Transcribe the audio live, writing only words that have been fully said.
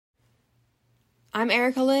I'm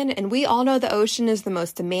Erica Lynn, and we all know the ocean is the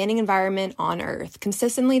most demanding environment on Earth,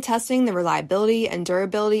 consistently testing the reliability and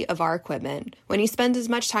durability of our equipment. When you spend as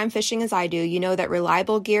much time fishing as I do, you know that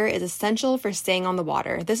reliable gear is essential for staying on the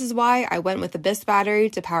water. This is why I went with Abyss Battery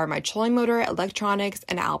to power my trolling motor, electronics,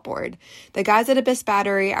 and outboard. The guys at Abyss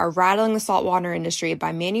Battery are rattling the saltwater industry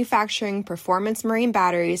by manufacturing performance marine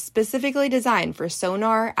batteries specifically designed for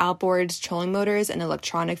sonar, outboards, trolling motors, and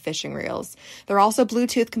electronic fishing reels. They're also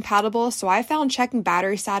Bluetooth compatible, so I found checking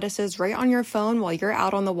battery statuses right on your phone while you're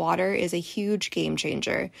out on the water is a huge game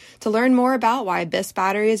changer. To learn more about why Abyss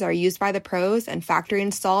batteries are used by the pros and factory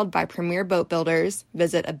installed by premier boat builders,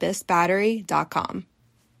 visit abyssbattery.com.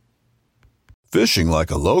 Fishing like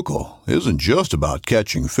a local isn't just about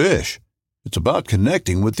catching fish. It's about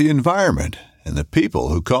connecting with the environment and the people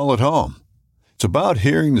who call it home. It's about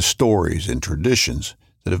hearing the stories and traditions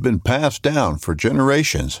that have been passed down for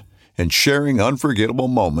generations and sharing unforgettable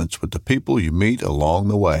moments with the people you meet along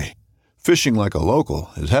the way. Fishing like a local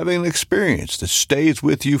is having an experience that stays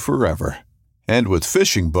with you forever. And with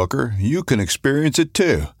Fishing Booker, you can experience it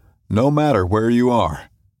too, no matter where you are.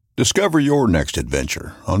 Discover your next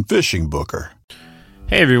adventure on Fishing Booker.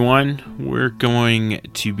 Hey everyone, we're going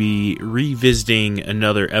to be revisiting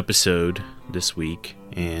another episode this week,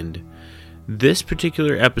 and this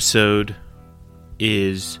particular episode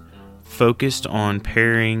is focused on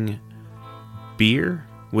pairing beer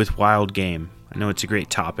with wild game. I know it's a great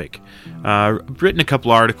topic. I've written a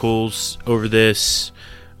couple articles over this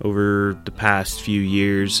over the past few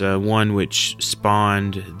years, one which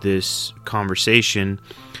spawned this conversation.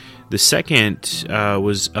 The second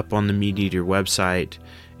was up on the Meat Eater website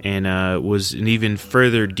and was an even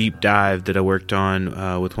further deep dive that I worked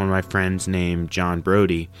on with one of my friends named John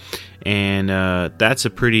Brody. And that's a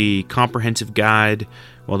pretty comprehensive guide,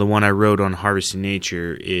 while the one I wrote on Harvesting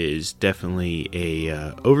Nature is definitely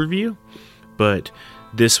a overview. But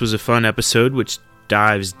this was a fun episode which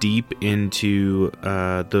dives deep into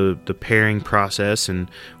the pairing process, and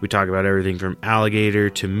we talk about everything from alligator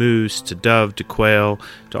to moose to dove to quail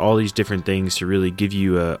to all these different things to really give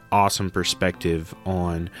you an awesome perspective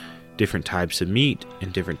on different types of meat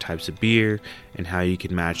and different types of beer and how you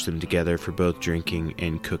can match them together for both drinking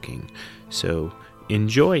and cooking. So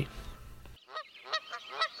enjoy.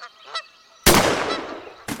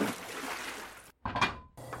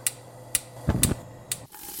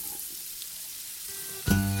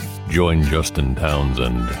 Join Justin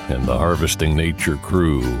Townsend and the Harvesting Nature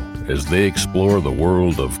crew as they explore the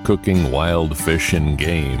world of cooking wild fish and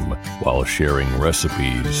game while sharing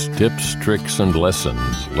recipes, tips, tricks, and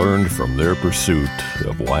lessons learned from their pursuit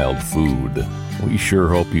of wild food. We sure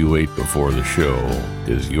hope you ate before the show,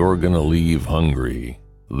 'cause you're gonna leave hungry.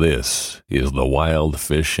 This is the Wild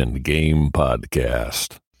Fish and Game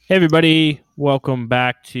Podcast. Hey everybody, welcome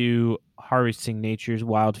back to Harvesting Nature's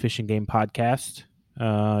Wild Fish and Game Podcast.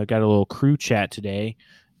 Got a little crew chat today.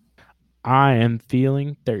 I am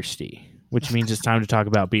feeling thirsty, which means it's time to talk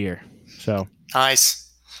about beer. So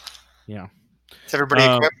nice. Yeah. Is everybody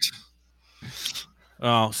equipped?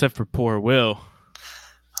 Oh, except for poor Will.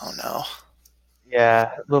 Oh no.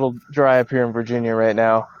 Yeah, a little dry up here in Virginia right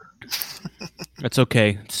now. That's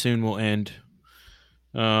okay. Soon will end.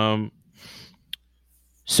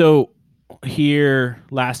 So here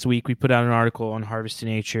last week we put out an article on Harvesting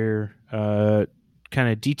Nature, kind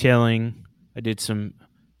of detailing. I did some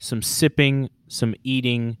sipping, some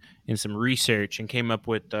eating, and some research, and came up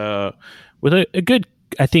with a good,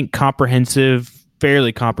 I think,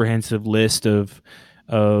 fairly comprehensive list of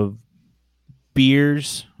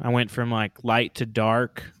beers. I went from like light to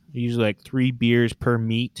dark, usually like 3 beers per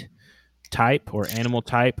meat type or animal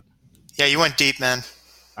type. Yeah, you went deep, man.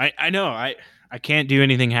 I know. I can't do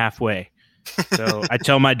anything halfway. So I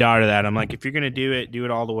tell my daughter that. I'm like, if you're going to do it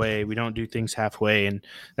all the way. We don't do things halfway. And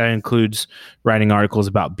that includes writing articles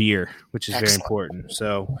about beer, which is very important.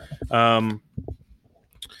 So,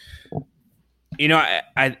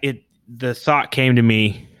 the thought came to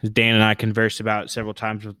me, Dan and I conversed about it several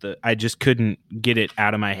times I just couldn't get it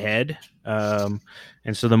out of my head. And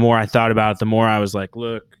so the more I thought about it, the more I was like,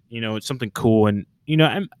 look, it's something cool. And,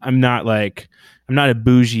 I'm not a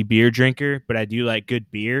bougie beer drinker, but I do like good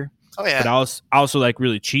beer. Oh yeah. But I also like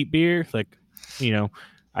really cheap beer. Like,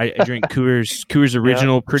 I drink Coors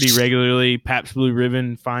Original pretty regularly. Pabst Blue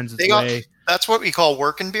Ribbon finds its way. That's what we call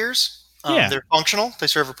working beers. Yeah. They're functional. They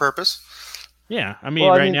serve a purpose. Yeah.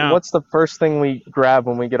 Now. What's the first thing we grab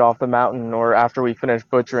when we get off the mountain or after we finish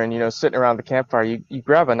butchering, sitting around the campfire, you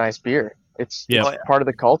grab a nice beer. It's part of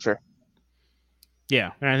the culture.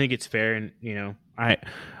 Yeah. And I think it's fair. And,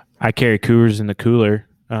 I carry Coors in the cooler.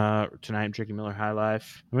 Tonight I'm drinking Miller High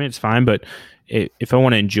Life. I mean, it's fine, but if I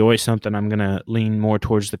want to enjoy something, I'm going to lean more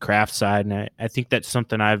towards the craft side. And I think that's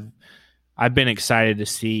something I've been excited to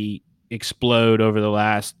see explode over the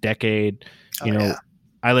last decade.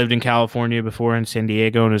 I lived in California before, in San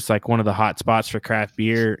Diego, and it's like one of the hot spots for craft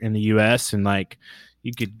beer in the U.S. And like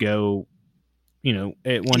you could go,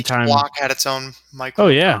 at one time. Block had its own micro. Oh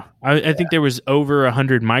yeah, I think there was over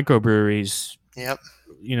 100 microbreweries. Yep.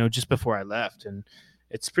 Just before I left, and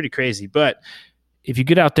it's pretty crazy. But if you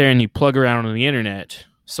get out there and you plug around on the internet,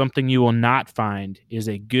 something you will not find is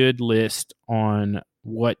a good list on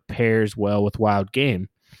what pairs well with wild game.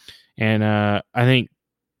 And I think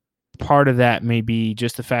part of that may be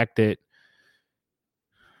just the fact that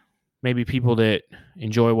maybe people that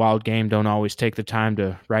enjoy wild game don't always take the time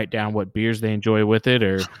to write down what beers they enjoy with it,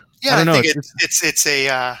 or yeah, I think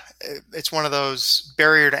it's one of those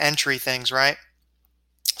barrier to entry things, right?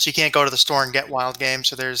 So you can't go to the store and get wild game.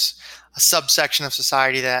 So there's a subsection of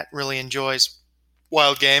society that really enjoys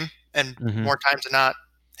wild game, and more times than not,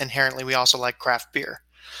 inherently, we also like craft beer.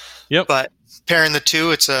 Yep. But pairing the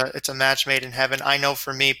two, it's a match made in heaven. I know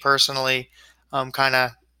for me personally, kind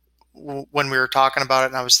of when we were talking about it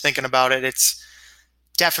and I was thinking about it, it's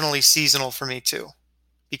definitely seasonal for me too,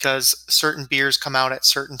 because certain beers come out at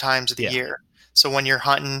certain times of the year. So when you're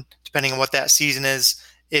hunting, depending on what that season is,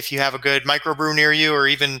 if you have a good microbrew near you, or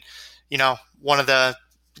even, one of the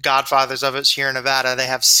godfathers of it, Sierra Nevada, they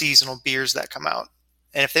have seasonal beers that come out.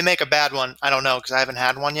 And if they make a bad one, I don't know, because I haven't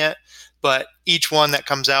had one yet. But each one that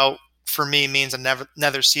comes out for me means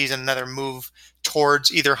another season, another move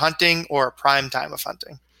towards either hunting or a prime time of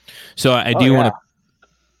hunting. So I do want to,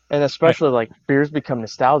 and especially like beers become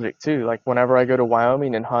nostalgic too. Like whenever I go to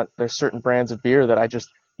Wyoming and hunt, there's certain brands of beer that I just,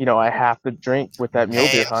 I have to drink with that mule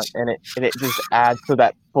deer hunt, and it just adds to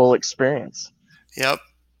that full experience. Yep.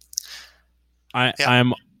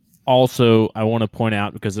 I'm also, I want to point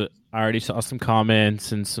out, because I already saw some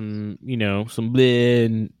comments and some, some bleh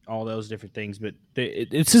and all those different things, but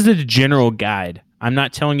this is a general guide. I'm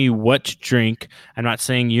not telling you what to drink. I'm not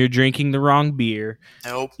saying you're drinking the wrong beer.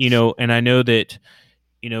 Nope. And I know that,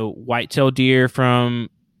 whitetail deer from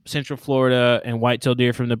Central Florida and whitetail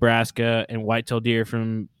deer from Nebraska and whitetail deer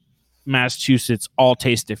from Massachusetts all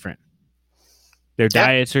taste different. Their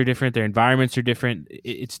diets are different. Their environments are different.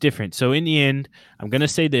 It's different. So in the end, I'm going to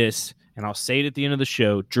say this, and I'll say it at the end of the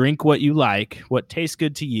show: drink what you like, what tastes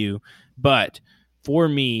good to you. But for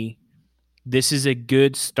me, this is a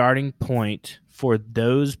good starting point for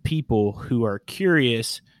those people who are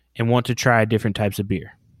curious and want to try different types of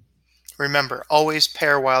beer. Remember, always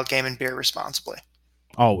pair wild game and beer responsibly.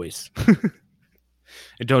 Always.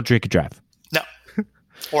 And don't drink and drive. No.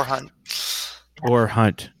 Or hunt. Or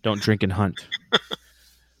hunt. Don't drink and hunt.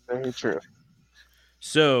 Very true.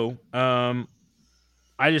 So, I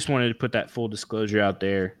just wanted to put that full disclosure out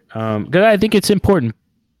there, because I think it's important.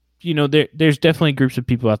 There's definitely groups of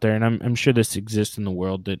people out there, and I'm sure this exists in the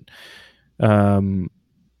world, that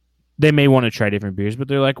they may want to try different beers, but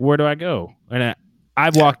they're like, where do I go? And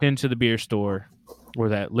I've walked into the beer store or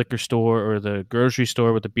that liquor store or the grocery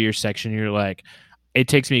store with the beer section. You're like, it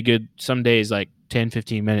takes me some days, like 10,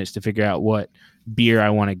 15 minutes to figure out what beer I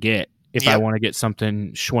want to get if I want to get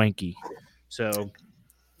something schwanky. So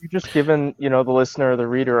you're just giving, the listener or the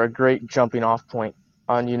reader a great jumping off point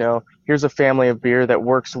on, here's a family of beer that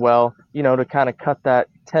works well, to kind of cut that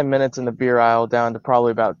 10 minutes in the beer aisle down to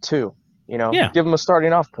probably about 2, give them a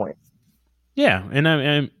starting off point. Yeah.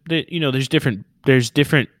 And there's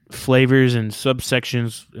different flavors and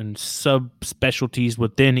subsections and subspecialties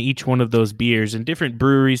within each one of those beers, and different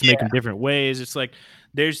breweries make them different ways. It's like,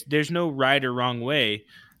 there's no right or wrong way.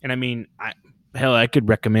 And I mean, I could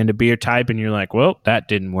recommend a beer type and you're like, well, that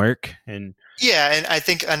didn't work. And I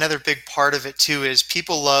think another big part of it too is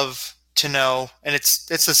people love to know, and it's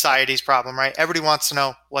society's problem, right? Everybody wants to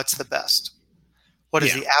know what's the best. What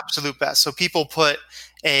is the absolute best? So people put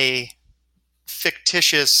a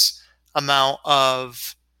fictitious amount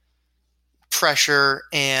of pressure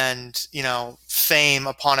and, fame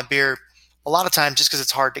upon a beer a lot of times just because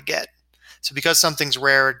it's hard to get. So because something's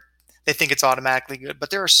rare, they think it's automatically good. But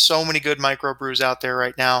there are so many good microbrews out there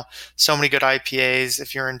right now, so many good IPAs.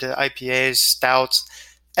 If you're into IPAs, stouts,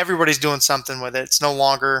 everybody's doing something with it. It's no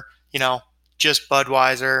longer, just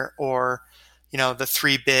Budweiser or, the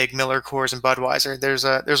three big Miller, Coors, and Budweiser. There's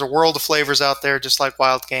a world of flavors out there, just like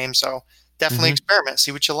Wild Game. So definitely experiment,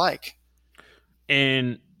 see what you like.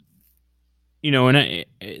 And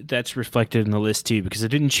that's reflected in the list too, because I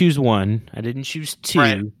didn't choose one, I didn't choose two,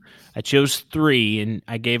 right. I chose 3, and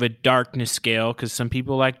I gave a darkness scale because some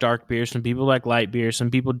people like dark beer, some people like light beer, some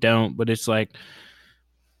people don't. But it's like,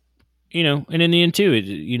 and in the end too,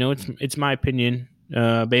 it's my opinion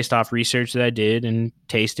based off research that I did and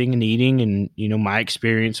tasting and eating and my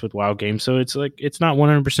experience with wild game. So it's like it's not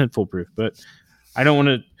 100% foolproof, but I don't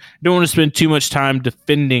want to spend too much time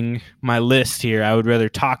defending my list here. I would rather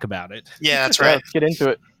talk about it. Yeah, that's right. Let's get into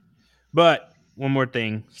it. But one more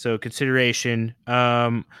thing. So consideration.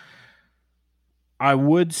 I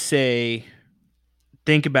would say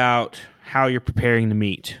think about how you're preparing the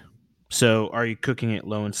meat. So are you cooking it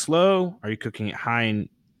low and slow? Are you cooking it high and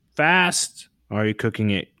fast? Are you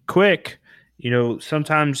cooking it quick?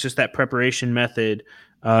 Sometimes just that preparation method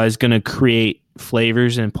is going to create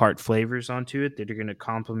flavors and impart flavors onto it that are going to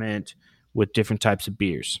complement with different types of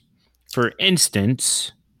beers. For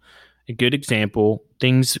instance, a good example,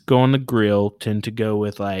 things go on the grill tend to go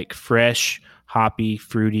with like fresh, hoppy,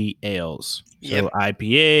 fruity ales. So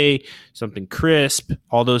IPA, something crisp,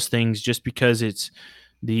 all those things, just because it's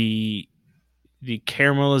the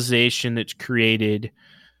caramelization that's created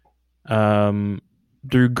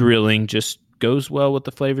through grilling just goes well with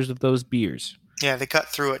the flavors of those beers. Yeah, they cut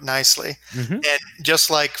through it nicely. Mm-hmm. And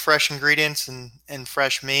just like fresh ingredients and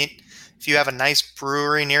fresh meat, if you have a nice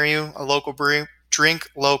brewery near you, a local brewery, drink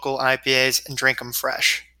local IPAs and drink them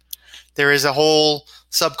fresh. There is a whole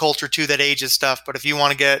subculture too that ages stuff, but if you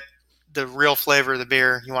want to get the real flavor of the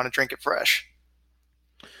beer, you want to drink it fresh.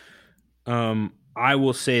 I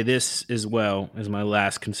will say this as well as my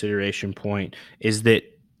last consideration point is that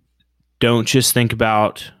don't just think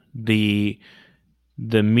about the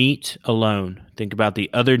meat alone. Think about the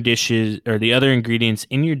other dishes or the other ingredients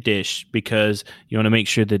in your dish because you want to make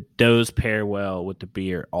sure that those pair well with the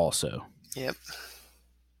beer also. Yep.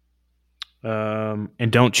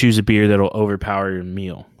 And don't choose a beer that'll overpower your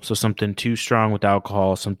meal. So something too strong with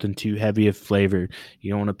alcohol, something too heavy of flavor. You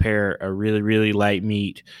don't want to pair a really, really light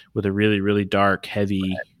meat with a really, really dark,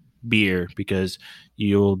 heavy beer because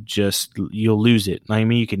you'll lose it. I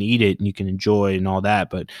mean, you can eat it and you can enjoy and all that,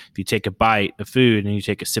 but if you take a bite of food and you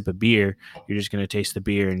take a sip of beer, you're just going to taste the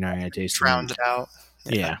beer and not going to taste the meat. Drowned it out.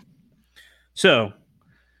 Yeah. So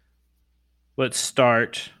let's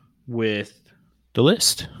start with the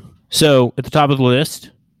list. So at the top of the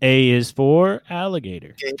list, A is for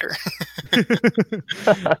alligator. Gator.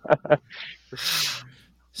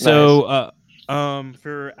 So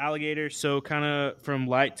for alligator, so kind of from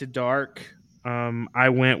light to dark, I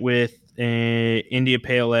went with an India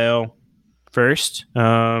Pale Ale first,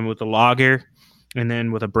 with a lager, and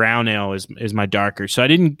then with a brown ale is my darker. So I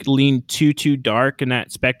didn't lean too dark in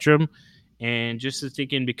that spectrum, and just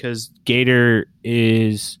thinking because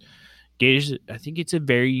Gators, I think it's a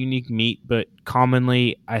very unique meat, but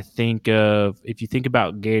commonly I think of, if you think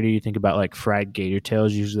about gator, you think about like fried gator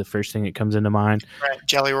tails, usually the first thing that comes into mind. Right,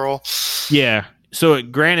 jelly roll. Yeah. So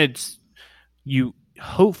granted, you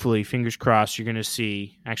hopefully, fingers crossed, you're going to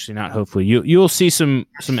see, actually not hopefully, you'll see some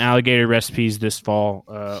alligator recipes this fall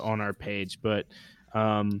on our page, but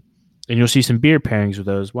and you'll see some beer pairings with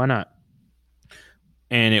those. Why not?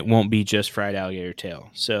 And it won't be just fried alligator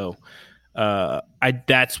tail. So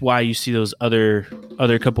that's why you see those other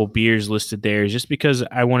couple beers listed there, just because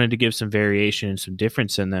I wanted to give some variation and some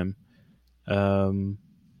difference in them.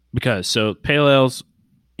 Because so pale ales,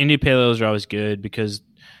 India Pale Ales are always good because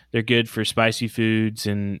they're good for spicy foods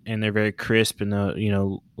and they're very crisp and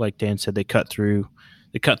like Dan said, they cut through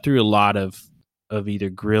a lot of either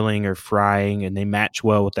grilling or frying, and they match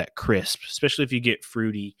well with that crisp, especially if you get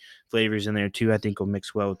fruity flavors in there too. I think will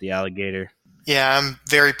mix well with the alligator. Yeah, I'm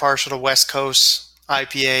very partial to West Coast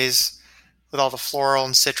IPAs with all the floral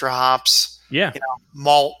and citra hops. Yeah.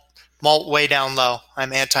 Malt way down low.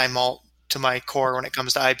 I'm anti-malt to my core when it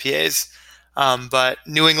comes to IPAs. But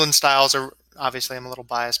New England styles are, obviously I'm a little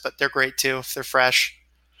biased, but they're great too if they're fresh.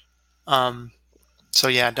 So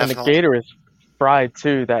yeah, definitely. And the Gator is fried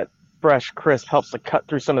too. That fresh crisp helps to cut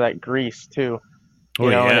through some of that grease too.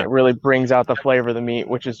 And it really brings out the flavor of the meat,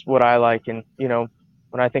 which is what I like. And,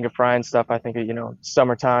 when I think of frying stuff, I think of,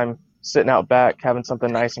 summertime, sitting out back, having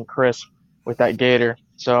something nice and crisp with that Gator.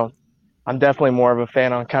 So I'm definitely more of a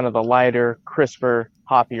fan on kind of the lighter, crisper,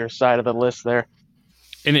 hoppier side of the list there.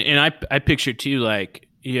 And I picture too, like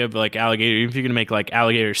you have like alligator, if you're going to make like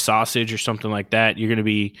alligator sausage or something like that, you're going to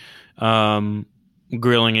be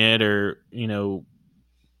grilling it or, I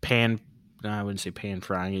wouldn't say pan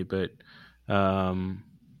frying it, but,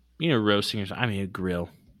 roasting or something. I mean, a grill.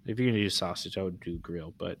 If you're going to do sausage, I would do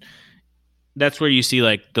grill, but that's where you see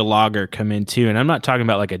like the lager come in too. And I'm not talking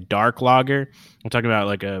about like a dark lager. I'm talking about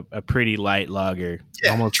like a pretty light lager. Yeah,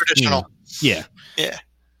 almost traditional. Yeah. Yeah.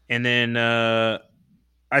 And then I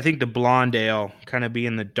think the blonde ale kind of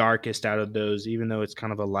being the darkest out of those, even though it's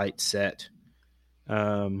kind of a light set.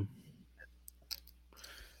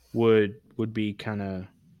 would be kind of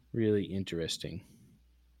really interesting.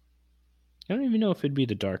 I don't even know if it'd be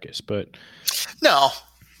the darkest, but No.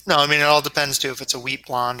 I mean, it all depends too if it's a wheat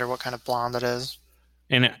blonde or what kind of blonde it is.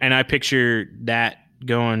 and I picture that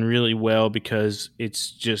going really well because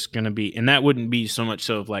it's just going to be, and that wouldn't be so much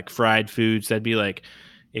so of like fried foods. That'd be like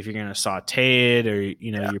if you're going to saute it or,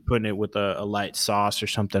 you're putting it with a light sauce or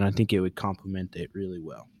something, I think it would complement it really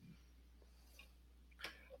well.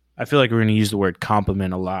 I feel like we're going to use the word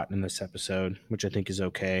compliment a lot in this episode, which I think is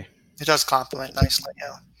okay. It does complement nicely,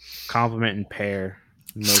 yeah. Compliment and pair,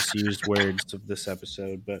 most used words of this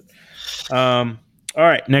episode. But all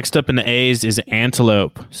right, next up in the A's is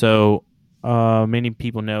antelope. So many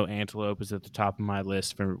people know antelope is at the top of my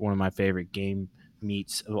list for one of my favorite game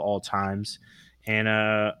meats of all times. And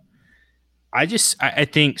I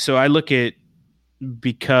think so. I look at,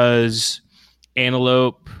 because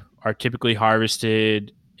antelope are typically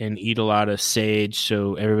harvested and eat a lot of sage.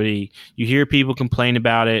 So you hear people complain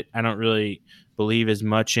about it. I don't really believe as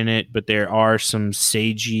much in it, but there are some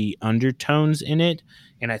sagey undertones in it.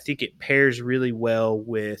 And I think it pairs really well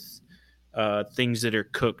with things that are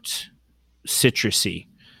cooked citrusy.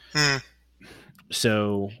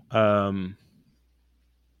 So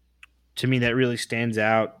to me, that really stands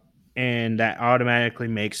out. And that automatically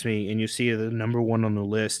makes me, and you see the number one on the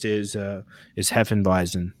list is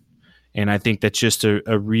Hefeweizen. And I think that's just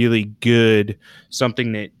a really good,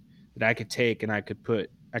 something that I could take and I could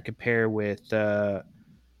pair with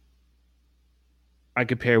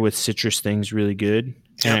citrus things really good.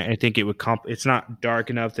 Yeah. And I think it would it's not dark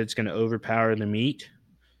enough that it's going to overpower the meat.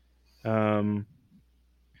 I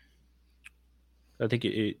think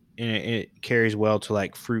it carries well to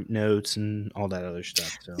like fruit notes and all that other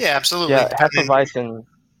stuff. So. Yeah, absolutely. Yeah, Hefeweizen,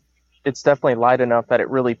 it's definitely light enough that it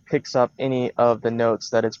really picks up any of the notes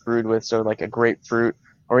that it's brewed with. So like a grapefruit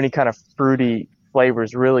or any kind of fruity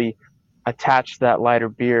flavors really attach to that lighter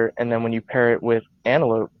beer. And then when you pair it with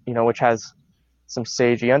antelope, which has some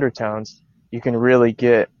sagey undertones, you can really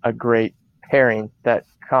get a great pairing that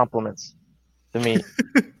complements the meat.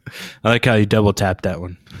 I like how you double tap that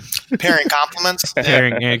one. Pairing compliments.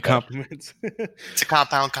 Pairing and compliments. It's a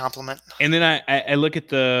compound compliment. And then I look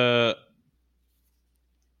at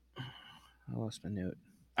I lost my note.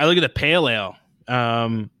 I look at the pale ale.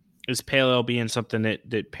 Is pale ale being something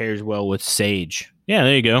that pairs well with sage? Yeah,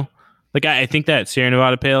 there you go. Like I think that Sierra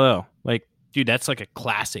Nevada pale ale. Like, dude, that's like a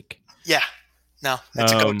classic. Yeah, no,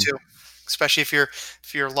 that's a go-to. Especially if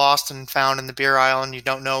you're lost and found in the beer aisle and you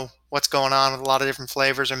don't know what's going on with a lot of different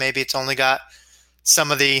flavors, or maybe it's only got some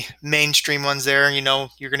of the mainstream ones there.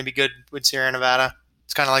 You're going to be good with Sierra Nevada.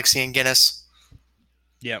 It's kind of like seeing Guinness.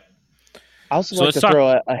 Yep. I also like to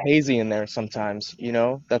throw a hazy in there sometimes.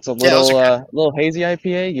 That's a little hazy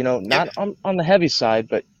IPA. Not on the heavy side,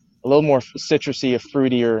 but a little more citrusy,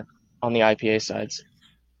 fruitier on the IPA sides.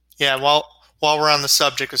 Yeah. While we're on the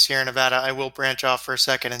subject of Sierra Nevada, I will branch off for a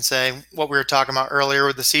second and say what we were talking about earlier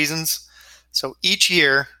with the seasons. So each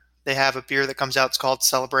year they have a beer that comes out. It's called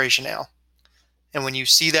Celebration Ale, and when you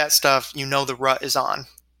see that stuff, the rut is on.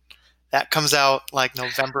 That comes out like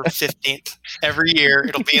November 15th. Every year,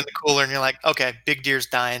 it'll be in the cooler, and you're like, okay, big deer's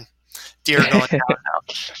dying. Deer are going down now.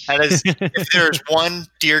 That is, if there's one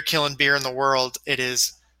deer-killing beer in the world, it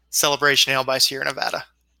is Celebration Ale by Sierra Nevada.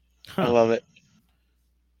 I love it.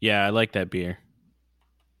 Yeah, I like that beer.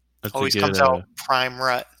 That's always comes out prime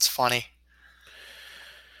rut. It's funny.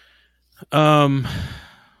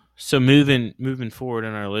 So moving forward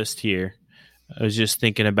on our list here, I was just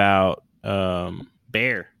thinking about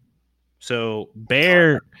bear. So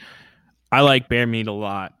bear, I like bear meat a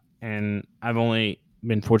lot, and I've only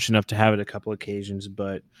been fortunate enough to have it a couple occasions.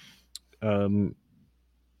 But, and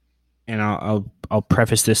I'll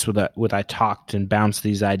preface this with I talked and bounced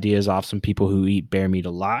these ideas off some people who eat bear meat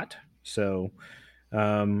a lot. So,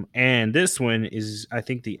 and this one is I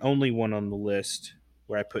think the only one on the list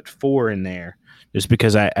where I put 4 in there, just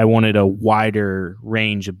because I wanted a wider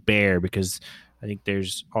range of bear, because I think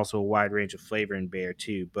there's also a wide range of flavor in bear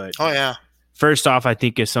too. But first off, I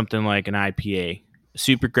think it's something like an IPA,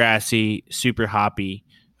 super grassy, super hoppy.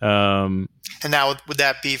 And now would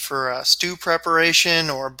that be for a stew preparation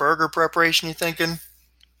or burger preparation? You thinking?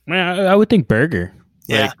 I would think burger.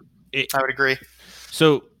 Yeah, I would agree.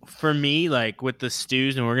 So for me, like with the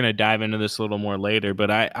stews, and we're gonna dive into this a little more later, but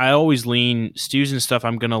I always lean stews and stuff.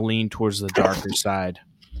 I'm gonna lean towards the darker side.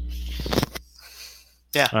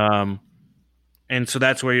 Yeah. And so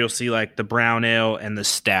that's where you'll see like the brown ale and the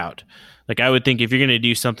stout. Like I would think if you're going to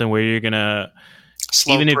do something where you're going to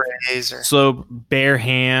slow bear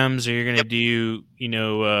hams, or you're going to do,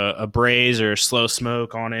 a braise or a slow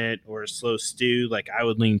smoke on it, or a slow stew, like I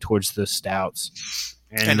would lean towards the stouts.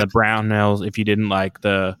 And the brown ales if you didn't like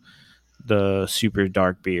the super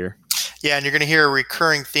dark beer. Yeah, and you're going to hear a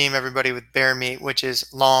recurring theme, everybody, with bear meat, which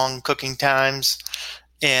is long cooking times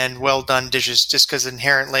and well-done dishes, just because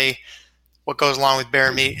inherently what goes along with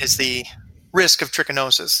bear meat is the risk of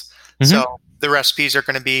trichinosis. Mm-hmm. So the recipes are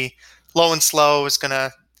going to be low and slow, is going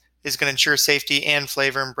to ensure safety and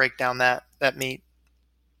flavor and break down that meat.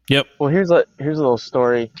 Yep. Well, here's a little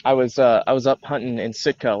story. I was up hunting in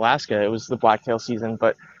Sitka, Alaska. It was the blacktail season,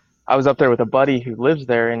 but I was up there with a buddy who lives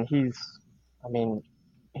there, and he's up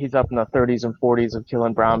in the 30s and 40s of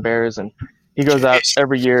killing brown bears, and he goes out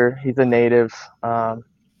every year. He's a native.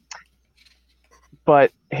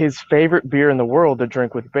 But his favorite beer in the world to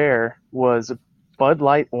drink with bear was Bud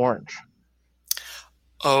Light Orange.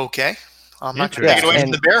 I'm not going to take it away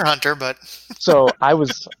from the bear hunter, but so I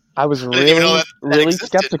was really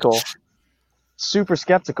skeptical, super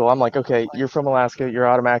skeptical. I'm like, okay, you're from Alaska, you're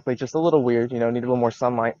automatically just a little weird, need a little more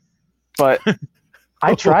sunlight. But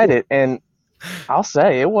I tried it, and I'll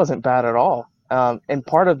say it wasn't bad at all. And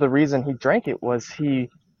part of the reason he drank it was he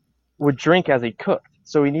would drink as he cooked.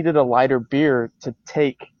 So he needed a lighter beer to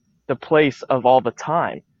take the place of all the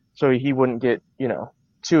time. So he wouldn't get,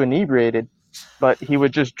 too inebriated, but he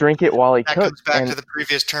would just drink it while he cooked. That comes back to the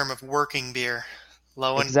previous term of working beer.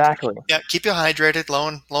 Low in, exactly. Yeah, keep you hydrated, low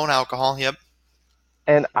in alcohol, yep.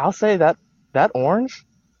 And I'll say that orange,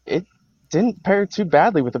 it didn't pair too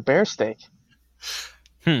badly with a bear steak.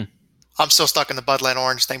 I'm still stuck in the Bud Light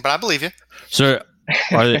Orange thing, but I believe you. So,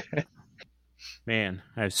 are they... Man,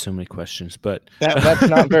 I have so many questions, but that's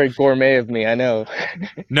not very gourmet of me, I know.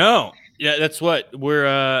 No, yeah, that's what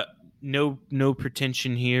we're. No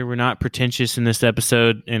pretension here. We're not pretentious in this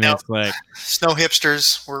episode, and It's like snow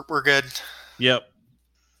hipsters. We're good. Yep.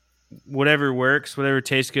 Whatever works, whatever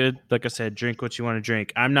tastes good. Like I said, drink what you want to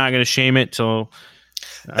drink. I'm not going to shame it I'm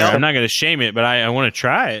not going to shame it, but I want to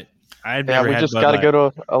try it. We just got to go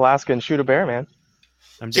to Alaska and shoot a bear, man.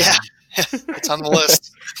 I'm down. Yeah. It's on the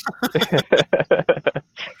list.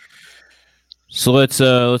 So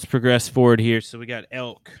let's progress forward here. So we got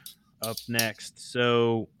elk up next.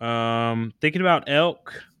 So thinking about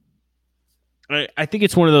elk, I think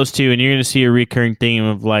it's one of those two, and you're going to see a recurring theme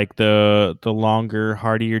of like the longer,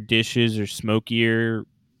 heartier dishes or smokier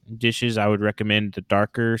dishes. I would recommend the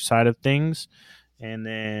darker side of things, and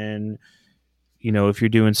then if you're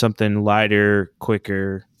doing something lighter,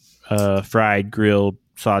 quicker, fried, grilled,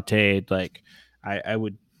 sauteed, like I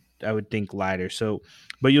would think lighter. So,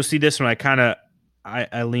 but you'll see this one.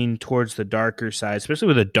 I lean towards the darker side, especially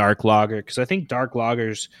with a dark lager, because I think dark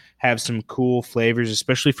lagers have some cool flavors,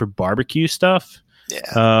 especially for barbecue stuff.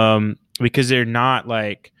 Yeah. Because they're not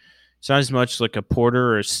like, it's not as much like a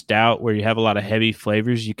porter or a stout where you have a lot of heavy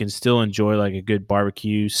flavors. You can still enjoy like a good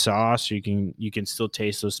barbecue sauce. You can still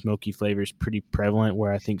taste those smoky flavors pretty prevalent,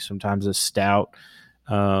 where I think sometimes a stout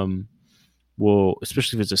will,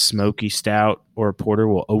 especially if it's a smoky stout or a porter,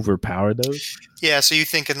 will overpower those. Yeah, so you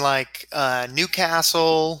thinking like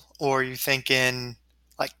Newcastle, or you thinking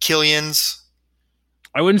like Killian's?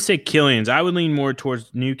 I wouldn't say Killian's. I would lean more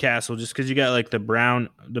towards Newcastle, just because you got like the brown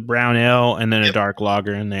ale and then a dark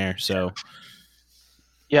lager in there. So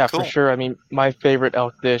yeah, cool. For sure. I mean, my favorite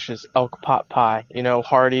elk dish is elk pot pie.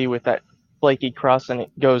 Hearty with that flaky crust, and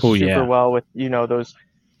it goes super well with those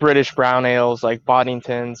British brown ales like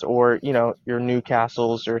Boddington's, or your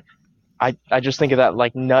Newcastles, or I just think of that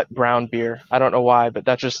like nut brown beer. I don't know why, but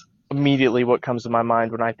that's just immediately what comes to my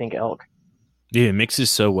mind when I think elk. Yeah, it mixes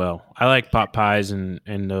so well. I like pot pies and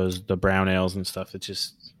the brown ales and stuff. It's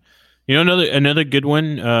just another good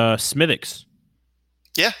one, Smithwick's.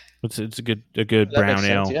 Yeah, it's a good brown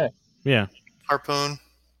ale. Sense, yeah. Harpoon.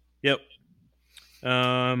 Yep.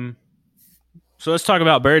 So let's talk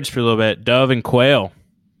about birds for a little bit. Dove and quail.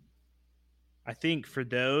 I think for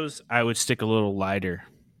those, I would stick a little lighter.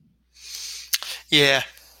 Yeah,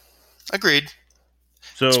 agreed.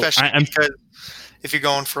 So especially because if you're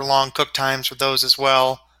going for long cook times with those as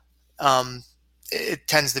well, it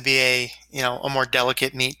tends to be a more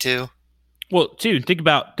delicate meat too. Well, too, think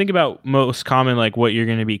about most common, like what you're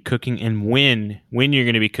going to be cooking and when you're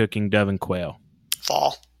going to be cooking dove and quail.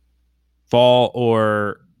 Fall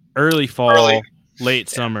or early fall, late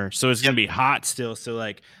summer. So it's going to be hot still. So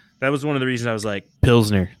like, that was one of the reasons I was like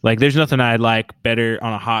Pilsner. Like, there's nothing I like better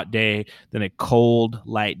on a hot day than a cold,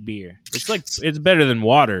 light beer. It's better than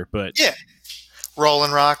water, but yeah.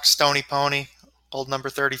 Rolling Rock, Stony Pony, Old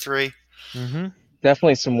Number 33. Mm-hmm.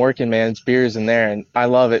 Definitely some working man's beers in there, and I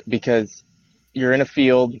love it because you're in a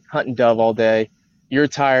field hunting dove all day. You're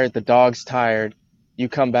tired. The dog's tired. You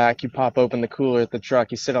come back. You pop open the cooler at the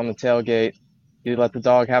truck. You sit on the tailgate. You let the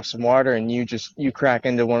dog have some water, and you crack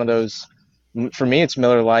into one of those For me, it's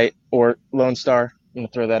Miller Lite or Lone Star. I'm gonna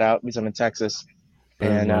throw that out because I'm in Texas,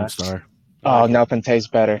 and Lone Star. nothing tastes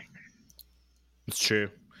better. It's true.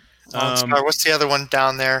 What's the other one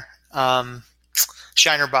down there?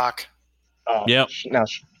 Shiner Bock. Yep. Now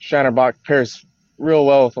Shiner Bock pairs real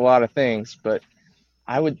well with a lot of things, but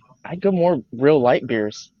I'd go more real light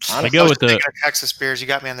beers. I go with the Texas beers. You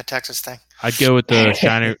got me on the Texas thing. I'd go with the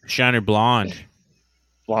Shiner Blonde.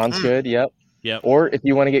 Blonde's good. Yep. Yep. Or if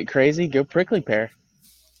you want to get crazy, go Prickly Pear.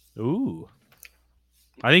 Ooh.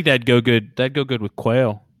 I think that'd go good. That'd go good with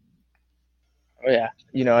quail. Oh yeah.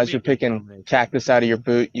 As you're picking cactus out of your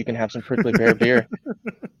boot, you can have some Prickly Pear beer.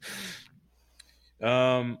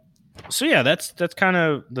 So yeah, that's kind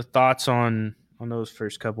of the thoughts on those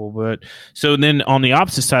first couple. But so then on the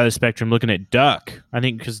opposite side of the spectrum, looking at duck, I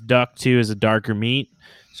think because duck too is a darker meat,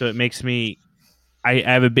 so it makes me. I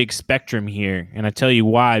have a big spectrum here, and I tell you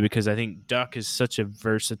why, because I think duck is such a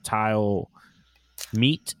versatile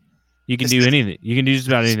meat. You can do anything. You can do just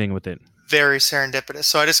about anything with it. Very serendipitous.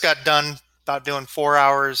 So I just got done about doing 4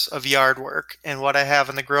 hours of yard work, and what I have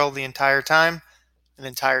in the grill the entire time, an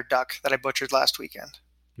entire duck that I butchered last weekend.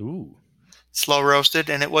 Ooh. Slow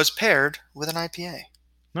roasted, and it was paired with an IPA.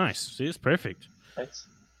 Nice. See, it's perfect. Nice.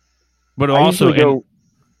 But I also usually go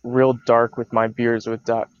real dark with my beers with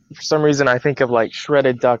duck. For some reason, I think of like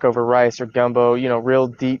shredded duck over rice or gumbo, real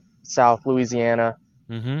deep South Louisiana.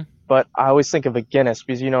 Mm-hmm. But I always think of a Guinness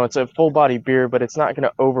because, it's a full body beer, but it's not going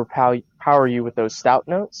to overpower you with those stout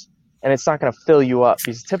notes. And it's not going to fill you up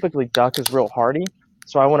because typically duck is real hearty.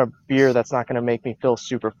 So I want a beer that's not going to make me feel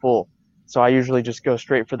super full. So I usually just go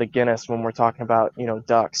straight for the Guinness when we're talking about,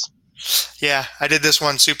 ducks. Yeah, I did this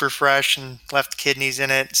one super fresh and left kidneys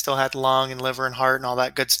in it. Still had lung and liver and heart and all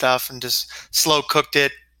that good stuff, and just slow cooked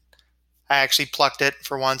it. I actually plucked it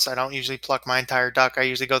for once. I don't usually pluck my entire duck. I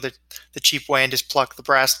usually go the cheap way and just pluck the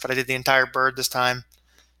breast, but I did the entire bird this time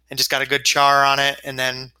and just got a good char on it and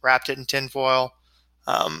then wrapped it in tin foil.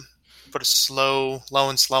 Put a low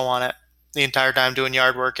and slow on it the entire time doing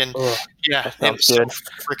yard work. And yeah, it was so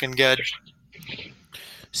freaking good.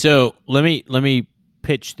 So let me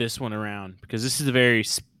pitch this one around because this is a very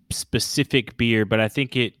specific beer, but I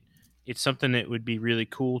think it's something that would be really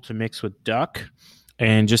cool to mix with duck.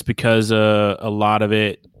 And just because a lot of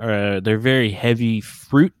it, they're very heavy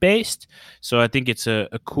fruit based. So I think it's a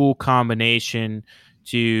cool combination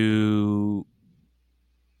to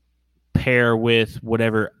pair with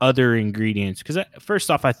whatever other ingredients. Because first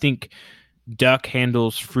off, I think duck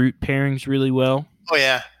handles fruit pairings really well. Oh,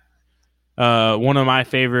 yeah. One of my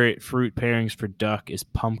favorite fruit pairings for duck is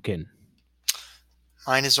pumpkin.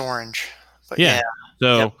 Mine is orange. But yeah.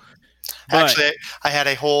 So... Yep. Actually, I had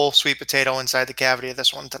a whole sweet potato inside the cavity of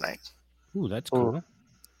this one tonight. Ooh, that's cool.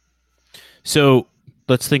 So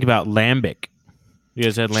let's think about lambic. You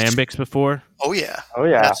guys had lambics before? Oh, yeah. Oh,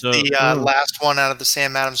 yeah. That's the last one out of the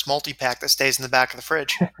Sam Adams multi-pack that stays in the back of the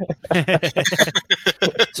fridge.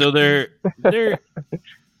 So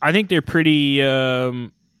I think they're pretty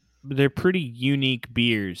unique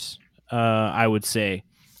beers, I would say.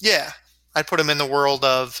 Yeah. I'd put them in the world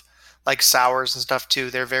of like sours and stuff too.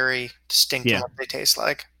 They're very distinct in what they taste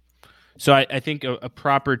like. So I think a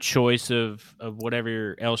proper choice of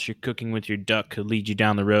whatever else you're cooking with your duck could lead you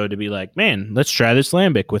down the road to be like, man, let's try this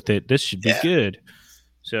lambic with it. This should be good.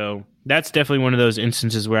 So that's definitely one of those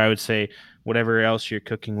instances where I would say whatever else you're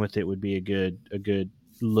cooking with it would be a good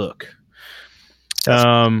look.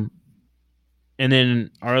 And then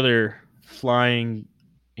our other flying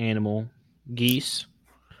animal, geese.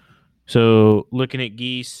 So looking at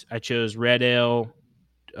geese, I chose red ale,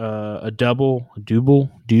 a double. I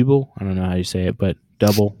don't know how you say it, but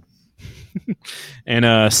double, and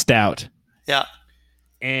a stout. Yeah.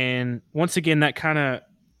 And once again, that kind of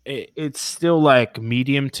it's still like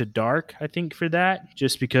medium to dark, I think, for that,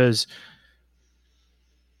 just because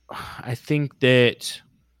I think that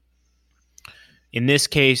in this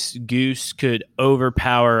case, Goose could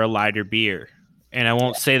overpower a lighter beer. And I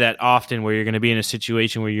won't say that often where you're going to be in a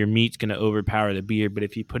situation where your meat's going to overpower the beer. But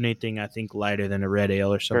if you put anything, I think, lighter than a red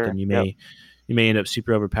ale or something, you may end up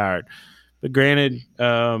super overpowered. But granted,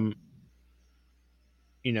 I've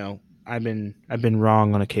been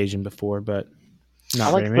wrong on occasion before, but not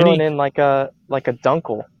I like very throwing many. in like a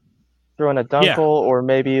dunkel, or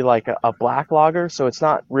maybe like a black lager. So it's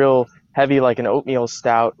not real heavy like an oatmeal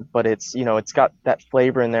stout, but it's it's got that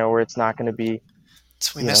flavor in there where it's not going to be.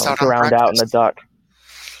 We missed out drowned out in the duck.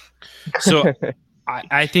 So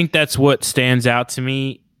I think that's what stands out to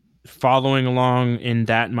me, following along in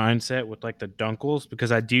that mindset with like the dunkels,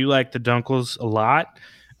 because I do like the dunkels a lot,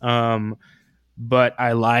 but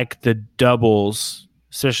I like the doubles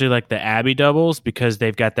especially like the Abbey doubles, because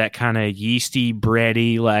they've got that kind of yeasty,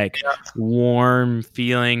 bready, like warm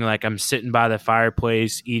feeling. Like I'm sitting by the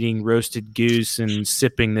fireplace eating roasted goose and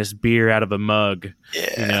sipping this beer out of a mug.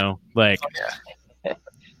 Yeah.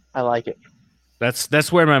 I like it.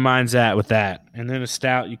 That's where my mind's at with that. And then a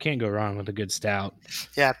stout, you can't go wrong with a good stout.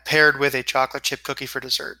 Yeah, paired with a chocolate chip cookie for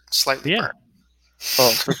dessert, slightly burnt.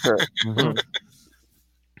 Oh, for sure. Mm-hmm.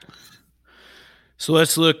 So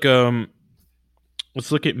let's look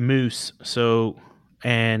at Moose. So,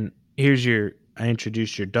 and I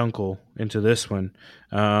introduced your Dunkel into this one.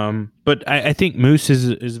 But I think Moose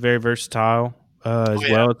is very versatile as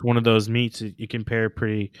well. It's one of those meats that you can pair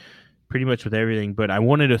pretty much with everything. But I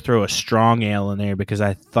wanted to throw a strong ale in there because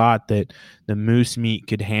I thought that the Moose meat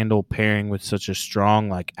could handle pairing with such a strong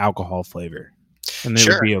like alcohol flavor, and it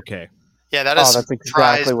would be okay. Yeah, that's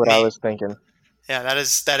exactly what I was thinking. Yeah, that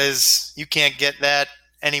is you can't get that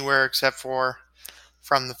anywhere except for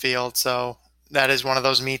from the field. So that is one of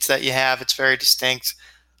those meats that you have. It's very distinct.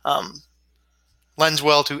 Lends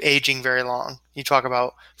well to aging very long. You talk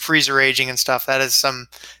about freezer aging and stuff. That is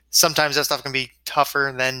sometimes that stuff can be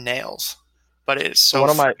tougher than nails, but it is so one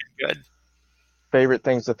of my good. Favorite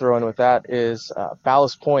things to throw in with that is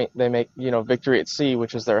Ballast Point. They make Victory at Sea,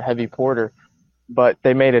 which is their heavy porter. But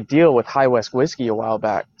they made a deal with High West Whiskey a while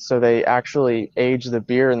back. So they actually age the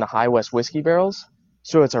beer in the High West whiskey barrels.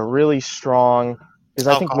 So it's a really strong, because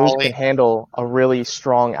I think Moose can handle a really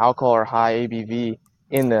strong alcohol or high ABV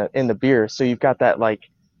in the beer. So you've got that like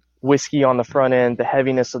whiskey on the front end, the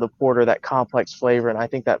heaviness of the porter, that complex flavor. And I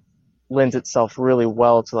think that lends itself really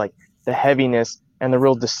well to like the heaviness and the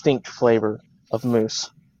real distinct flavor of Moose.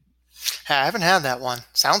 I haven't had that one.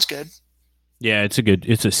 Sounds good. Yeah,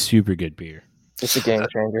 it's a super good beer. It's a game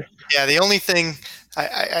changer. Yeah, the only thing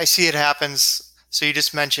I see it happens. So you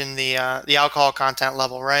just mentioned the alcohol content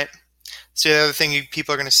level, right? So the other thing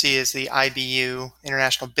people are going to see is the IBU,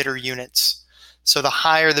 International Bitter Units. So the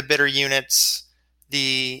higher the bitter units,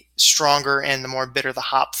 the stronger and the more bitter the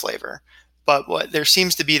hop flavor. But there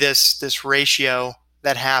seems to be this ratio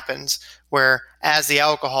that happens where as the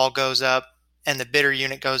alcohol goes up and the bitter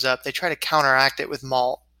unit goes up, they try to counteract it with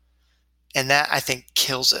malt, and that I think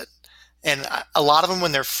kills it. And a lot of them,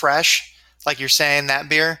 when they're fresh, like you're saying, that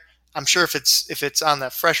beer, I'm sure if it's on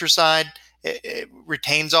the fresher side, it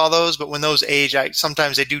retains all those. But when those age,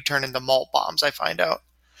 sometimes they do turn into malt bombs, I find out.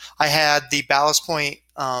 I had the Ballast Point,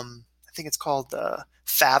 I think it's called the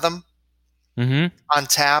Fathom, on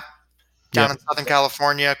tap down in Southern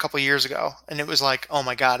California a couple years ago. And it was like, oh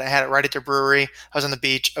my God, I had it right at their brewery. I was on the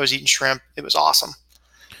beach. I was eating shrimp. It was awesome.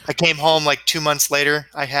 I came home like 2 months later.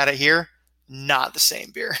 I had it here. Not the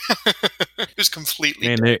same beer. It was completely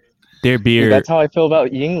different. Their beer. Dude, that's how I feel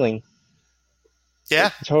about Yuengling. Yeah.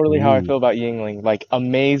 That's totally how I feel about Yuengling. Like,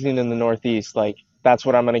 amazing in the Northeast. Like, that's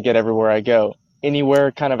what I'm going to get everywhere I go.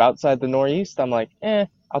 Anywhere kind of outside the Northeast, I'm like,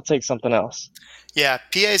 I'll take something else. Yeah,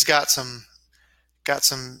 PA's got some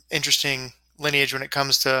interesting lineage when it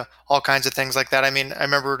comes to all kinds of things like that. I mean, I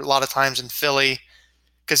remember a lot of times in Philly,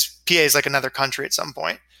 because PA is like another country at some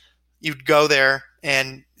point. You'd go there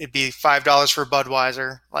and it'd be $5 for a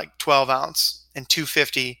Budweiser, like 12 ounce, and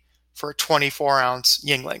 $2.50 for a 24 ounce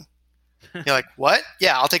Yuengling. You're like, what?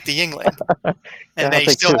 Yeah, I'll take the Yuengling. And they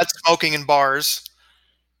still had smoking in bars.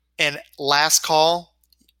 And last call,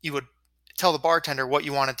 you would tell the bartender what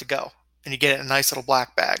you wanted to go, and you get it in a nice little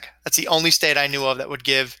black bag. That's the only state I knew of that would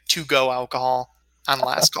give to-go alcohol on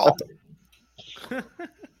last call.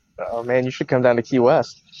 Oh man, you should come down to Key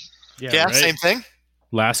West. Yeah, right? Same thing.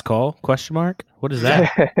 Last call? Question mark? What is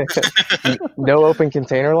that? No open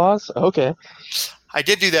container laws? Okay. I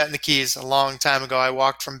did do that in the Keys a long time ago. I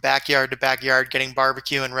walked from backyard to backyard getting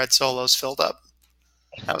barbecue and red Solos filled up.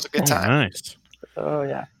 That was a good time. Nice. Oh,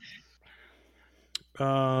 yeah.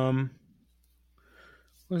 What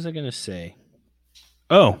was I going to say?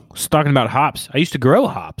 Oh, I was talking about hops. I used to grow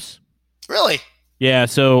hops. Really? Yeah,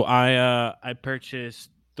 so I purchased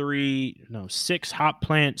 6 hop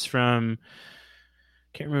plants from,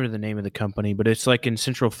 can't remember the name of the company, but it's like in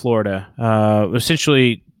Central Florida.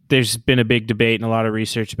 Essentially, there's been a big debate and a lot of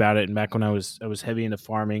research about it. And back when I was heavy into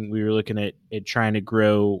farming, we were looking at trying to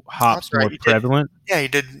grow hops more prevalent. Yeah, you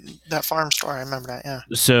did that farm store. I remember that. Yeah.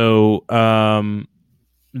 So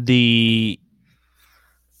we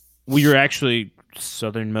were actually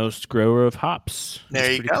southernmost grower of hops.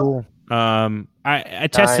 There you go. Cool. I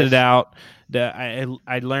tested it out.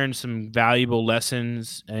 I learned some valuable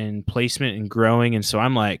lessons in placement and growing, and so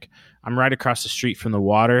I'm right across the street from the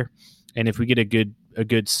water, and if we get a good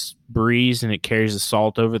breeze and it carries the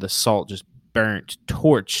salt over, the salt just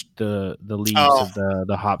torched the leaves of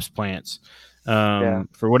the hops plants.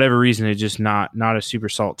 For whatever reason, it's just not a super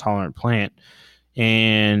salt tolerant plant.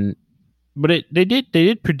 But they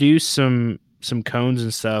did produce some cones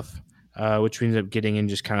and stuff, which we ended up getting and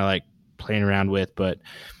just kind of like playing around with. But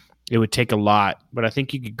it would take a lot. But I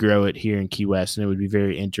think you could grow it here in Key West, and it would be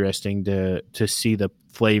very interesting to see the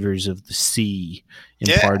flavors of the sea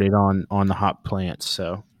imparted on the hop plants.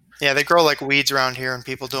 So yeah, they grow like weeds around here, and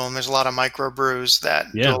people do them. There's a lot of microbrews that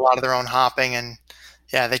do a lot of their own hopping, and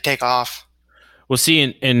they take off. Well,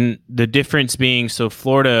 see, and the difference being, so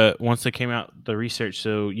Florida, once they came out the research,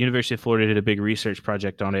 so University of Florida did a big research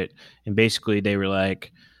project on it, and basically they were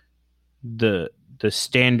like, the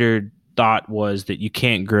standard thought was that you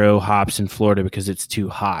can't grow hops in Florida because it's too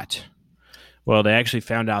hot. Well, they actually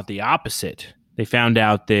found out the opposite. They found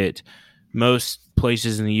out that most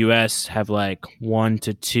places in the U.S. have like 1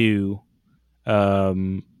 to 2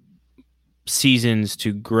 seasons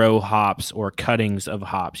to grow hops or cuttings of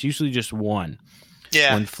hops, usually just one.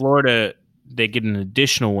 Yeah. In Florida, they get an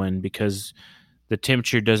additional one because the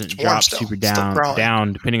temperature doesn't drop super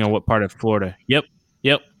down depending on what part of Florida. Yep.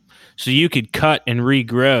 So you could cut and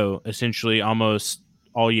regrow essentially almost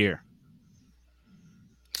all year.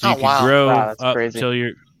 So you could grow up till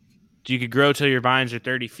you could grow till your vines are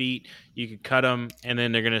 30 feet. You could cut them, and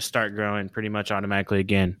then they're going to start growing pretty much automatically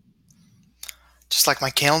again. Just like my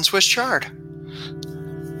kale and Swiss chard.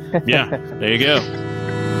 Yeah, there you go.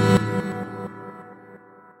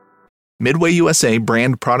 Midway USA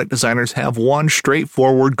brand product designers have one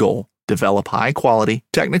straightforward goal: develop high-quality,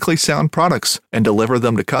 technically sound products and deliver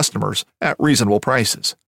them to customers at reasonable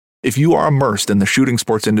prices. If you are immersed in the shooting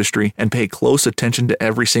sports industry and pay close attention to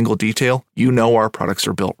every single detail, you know our products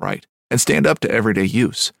are built right and stand up to everyday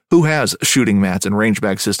use. Who has shooting mats and range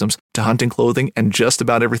bag systems to hunting clothing and just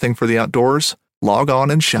about everything for the outdoors? Log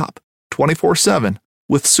on and shop 24/7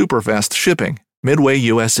 with super fast shipping.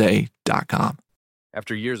 MidwayUSA.com.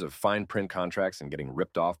 After years of fine print contracts and getting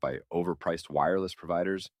ripped off by overpriced wireless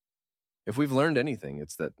providers, if we've learned anything,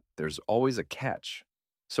 it's that there's always a catch.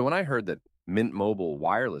 So when I heard that Mint Mobile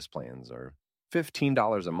wireless plans are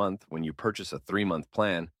 $15 a month when you purchase a 3-month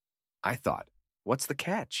plan, I thought, what's the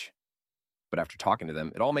catch? But after talking to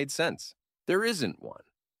them, it all made sense. There isn't one.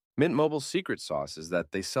 Mint Mobile's secret sauce is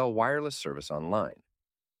that they sell wireless service online.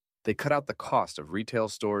 They cut out the cost of retail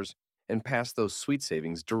stores and pass those sweet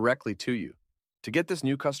savings directly to you. To get this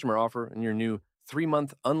new customer offer and your new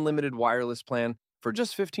 3-month unlimited wireless plan for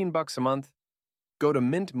just $15 a month, go to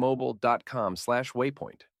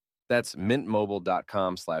mintmobile.com/waypoint. That's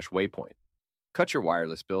mintmobile.com/waypoint. Cut your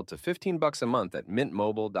wireless bill to $15 a month at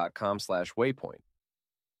mintmobile.com/waypoint.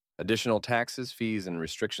 Additional taxes, fees, and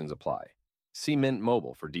restrictions apply. See Mint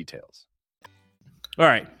Mobile for details. All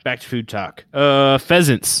right, back to food talk.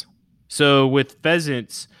 Pheasants. So with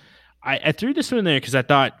pheasants, I threw this one in there because I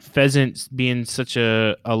thought pheasants being such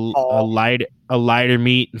a lighter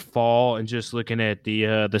meat in fall, and just looking at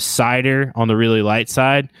the cider on the really light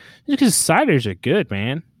side, because ciders are good,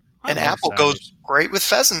 man. And apple goes great with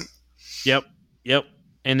pheasant. Yep.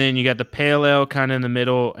 And then you got the pale ale kind of in the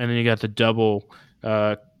middle, and then you got the double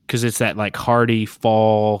because it's that like hearty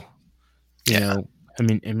fall. You know,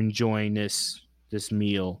 I'm enjoying this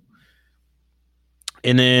meal.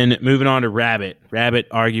 And then moving on to rabbit. Rabbit,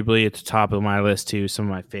 arguably at the top of my list too, some of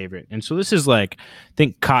my favorite. And so this is like,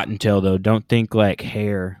 think cottontail though. Don't think like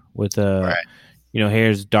hare with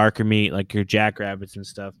hare's darker meat like your jackrabbits and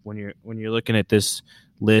stuff. When you're looking at this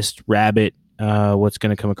list, rabbit, what's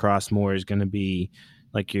going to come across more is going to be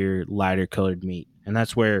like your lighter colored meat, and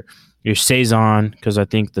that's where your saison, because I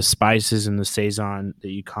think the spices in the saison that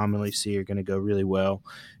you commonly see are going to go really well.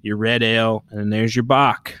 Your red ale, and then there's your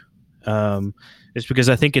Bach. It's because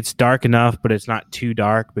I think it's dark enough, but it's not too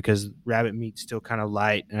dark, because rabbit meat's still kind of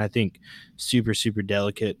light, and I think super, super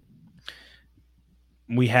delicate.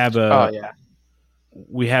 We have a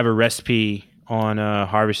recipe on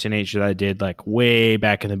Harvest NH that I did like way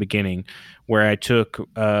back in the beginning, where I took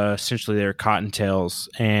essentially their cottontails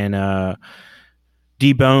and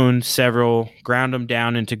deboned several, ground them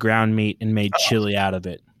down into ground meat, and made chili out of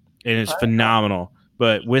it, and it's phenomenal.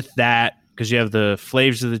 But with that, because you have the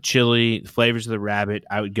flavors of the chili, the flavors of the rabbit,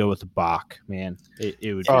 I would go with the Bach, man.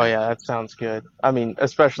 It would. Oh, yeah, that sounds good. I mean,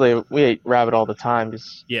 especially we ate rabbit all the time.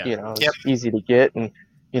 It's, it's easy to get. And,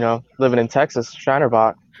 living in Texas, Shiner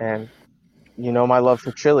Bach, and my love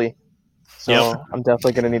for chili. So I'm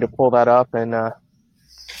definitely going to need to pull that up and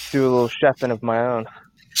do a little chefing of my own.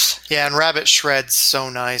 Yeah, and rabbit shreds so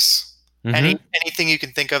nice. Mm-hmm. Anything you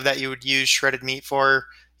can think of that you would use shredded meat for,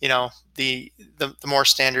 the more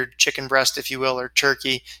standard chicken breast, if you will, or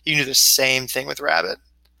turkey, you can do the same thing with rabbit.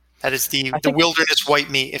 That is the wilderness white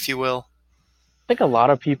meat, if you will. think a lot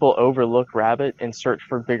of people overlook rabbit and search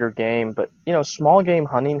for bigger game, but small game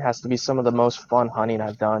hunting has to be some of the most fun hunting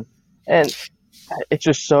I've done, and it's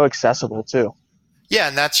just so accessible too. Yeah,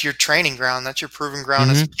 and that's your training ground. That's your proving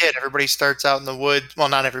ground as a kid. Everybody starts out in the woods. Well,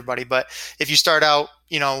 not everybody, but if you start out,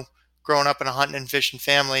 growing up in a hunting and fishing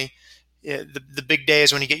family, the big day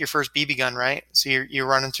is when you get your first BB gun, right? So you're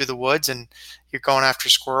running through the woods and you're going after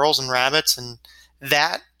squirrels and rabbits, and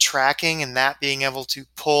that tracking and that being able to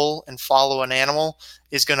pull and follow an animal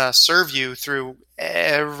is going to serve you through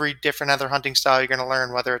every different other hunting style you're going to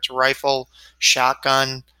learn, whether it's rifle,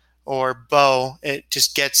 shotgun, or bow. It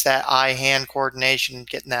just gets that eye-hand coordination,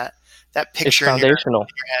 getting that picture. It's foundational. In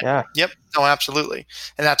your Yeah. head. Yep. No, absolutely.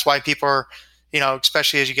 And that's why people are,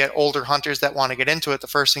 especially as you get older hunters that want to get into it, the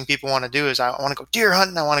first thing people want to do is, I want to go deer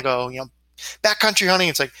hunting. I want to go, backcountry hunting.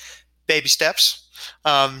 It's like baby steps.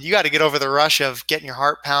 You got to get over the rush of getting your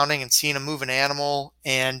heart pounding and seeing a moving animal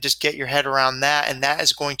and just get your head around that. And that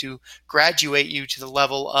is going to graduate you to the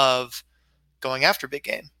level of going after big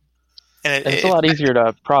game. And it's a lot easier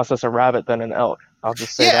to process a rabbit than an elk. I'll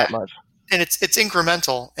just say that much. And it's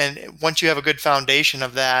incremental. And once you have a good foundation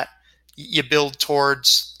of that, you build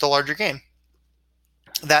towards the larger game.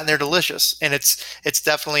 That, and they're delicious. And it's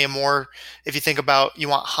definitely a more, if you think about, you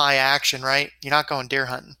want high action, right? You're not going deer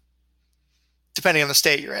hunting, depending on the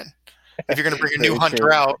state you're in. If you're going to bring a new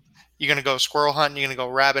hunter out, you're going to go squirrel hunting, you're going to go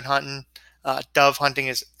rabbit hunting. Dove hunting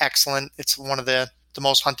is excellent. It's one of the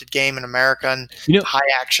most hunted game in America, and high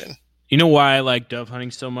action. You know why I like dove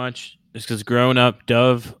hunting so much? It's because growing up,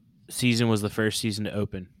 dove season was the first season to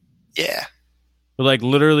open. Yeah. But like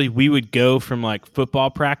literally, we would go from like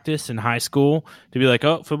football practice in high school to be like,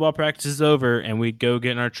 oh, football practice is over, and we'd go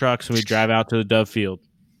get in our trucks and we'd drive out to the dove field.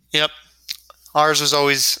 Yep. Ours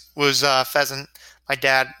was pheasant. My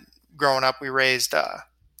dad, growing up, we raised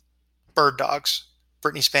bird dogs,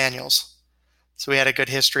 Brittany Spaniels. So we had a good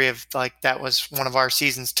history of, like, that was one of our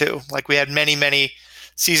seasons too. Like, we had many, many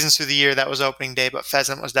seasons through the year that was opening day, but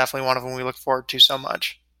pheasant was definitely one of them we looked forward to so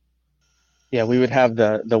much. Yeah, we would have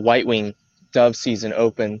the white wing dove season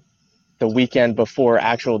open the weekend before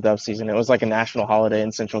actual dove season. It was like a national holiday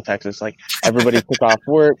in Central Texas. Like, everybody took off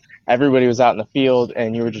work, everybody was out in the field,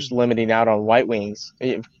 and you were just limiting out on white wings.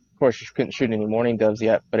 Of course, you couldn't shoot any mourning doves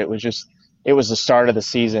yet, but it was the start of the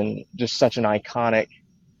season. Just such an iconic,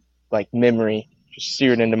 like, memory just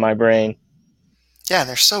seared into my brain. Yeah, and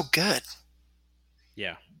they're so good.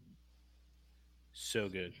 Yeah. So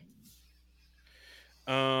good.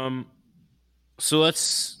 So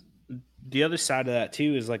the other side of that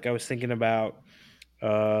too is, like, I was thinking about,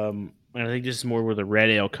 and I think this is more where the red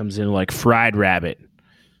ale comes in, like fried rabbit. Like,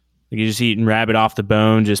 you're just eating rabbit off the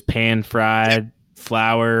bone, just pan fried,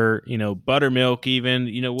 flour, buttermilk even,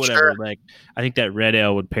 whatever. Sure. Like, I think that red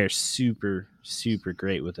ale would pair super, super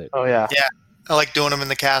great with it. Oh yeah. Yeah. I like doing them in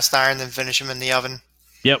the cast iron, then finish them in the oven.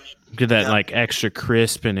 Yep. Get that like extra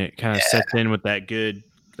crisp, and it kind of sets in with that good,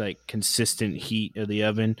 like, consistent heat of the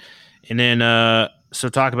oven. And then, so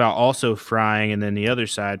talk about also frying, and then the other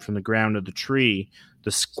side from the ground of the tree,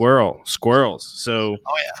 the squirrels. So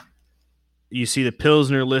you see the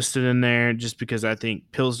Pilsner listed in there just because I think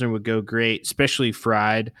Pilsner would go great, especially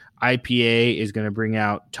fried. IPA is going to bring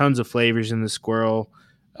out tons of flavors in the squirrel.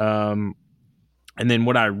 And then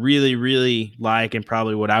what I really, really like, and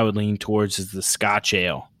probably what I would lean towards, is the Scotch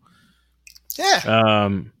ale. Yeah.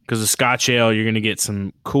 Because the Scotch ale, you're going to get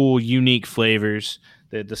some cool, unique flavors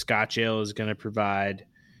that the Scotch ale is going to provide.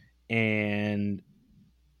 And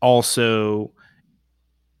also,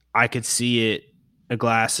 I could see a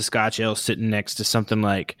glass of Scotch ale sitting next to something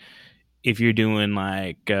like, if you're doing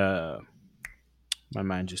like, my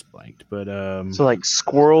mind just blanked, but so like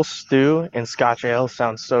squirrel stew and Scotch ale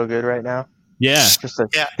sounds so good right now. Yeah, just a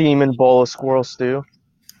steaming bowl of squirrel stew.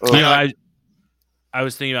 Oh. I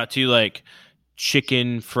was thinking about too, like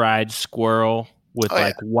chicken fried squirrel with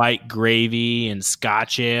white gravy and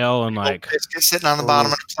Scotch ale and like biscuits sitting on the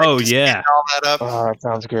bottom of the plate. Oh yeah, all that up. Oh, that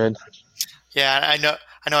sounds good. Yeah, I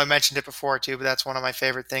know I mentioned it before too, but that's one of my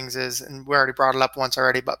favorite things is, and we already brought it up once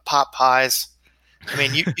already, but pot pies. I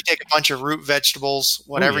mean, you take a bunch of root vegetables,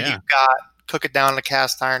 whatever you've got, cook it down in a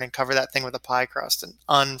cast iron, and cover that thing with a pie crust, and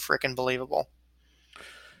unfreaking believable.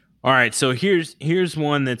 All right, so here's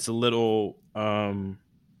one that's a little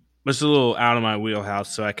it's a little out of my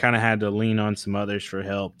wheelhouse, so I kind of had to lean on some others for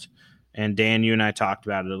help. And Dan, you and I talked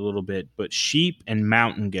about it a little bit, but sheep and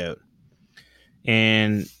mountain goat.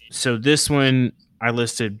 And so this one I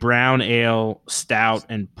listed brown ale, stout,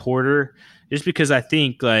 and porter, just because I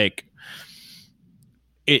think, like,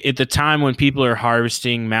 at the time when people are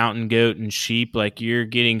harvesting mountain goat and sheep, like you're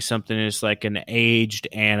getting something that's like an aged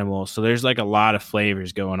animal. So there's like a lot of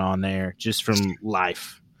flavors going on there just from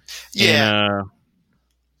life. Yeah. And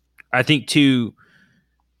I think too,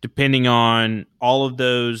 depending on all of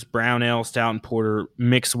those, brown ale, stout, and porter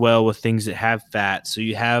mix well with things that have fat. So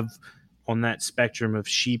you have on that spectrum of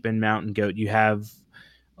sheep and mountain goat, you have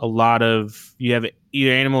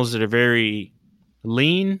either animals that are very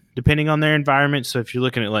lean depending on their environment. So if you're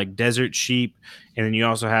looking at like desert sheep, and then you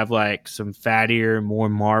also have like some fattier, more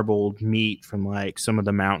marbled meat from like some of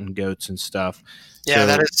the mountain goats and stuff. Yeah, so,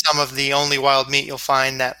 that is some of the only wild meat you'll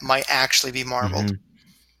find that might actually be marbled. Mm-hmm.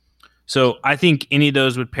 So I think any of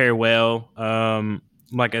those would pair well.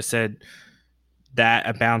 Like I said, that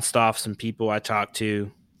I bounced off some people I talked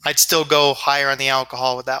to. I'd still go higher on the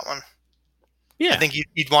alcohol with that one. Yeah. I think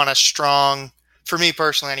you'd want a strong, for me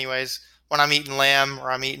personally anyways, when I'm eating lamb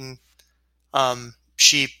or I'm eating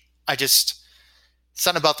sheep,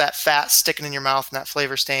 something about that fat sticking in your mouth and that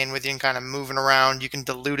flavor staying with you and kind of moving around. You can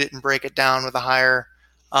dilute it and break it down with a higher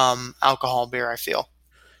alcohol beer, I feel.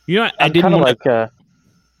 You know, I didn't want to...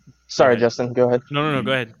 Sorry, Justin, go ahead. No,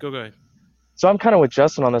 go ahead. Go ahead. So I'm kind of with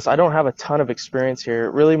Justin on this. I don't have a ton of experience here.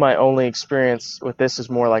 Really, my only experience with this is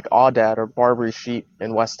more like Aoudad or Barbary sheep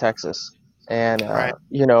in West Texas. And,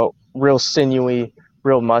 real sinewy,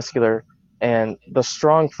 real muscular. And the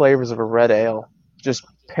strong flavors of a red ale just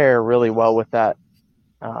pair really well with that,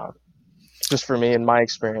 just for me in my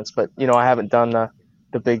experience. But, I haven't done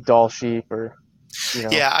the big doll sheep or, the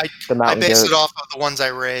mountain I base goat. it off of the ones I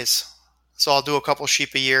raise. So I'll do a couple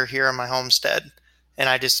sheep a year here in my homestead, and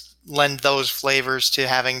I just lend those flavors to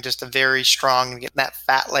having just a very strong, getting that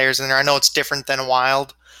fat layers in there. I know it's different than a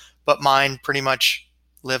wild, but mine pretty much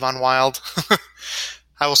live on wild.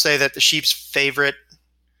 I will say that the sheep's favorite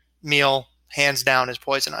meal, hands down, is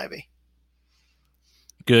poison ivy.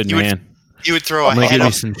 Good, man. You would throw I'm a gonna head give you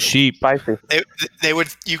of some sheep. Spicy. They would.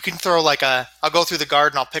 You can throw I'll go through the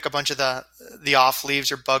garden. I'll pick a bunch of the off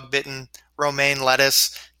leaves or bug bitten romaine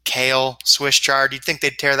lettuce, kale, Swiss chard. You'd think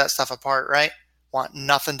they'd tear that stuff apart, right? Want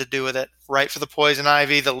nothing to do with it. Right for the poison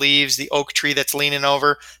ivy, the leaves, the oak tree that's leaning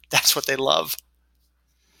over. That's what they love.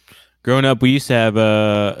 Growing up, we used to have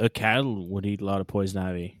a cattle would eat a lot of poison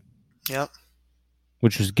ivy. Yep.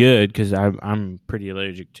 Which was good because I'm pretty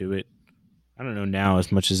allergic to it. I don't know now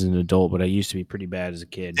as much as an adult, but I used to be pretty bad as a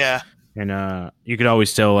kid. Yeah. And you could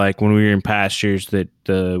always tell, like, when we were in pastures that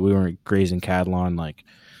we weren't grazing cattle on, like,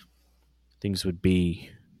 things would be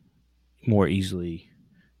more easily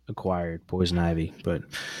acquired, poison ivy. But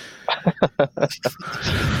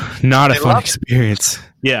not a fun experience.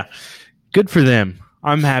 Yeah. Good for them.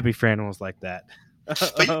 I'm happy for animals like that.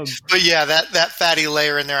 But yeah, that fatty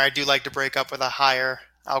layer in there, I do like to break up with a higher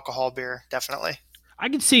alcohol beer, definitely. I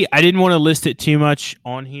could see. I didn't want to list it too much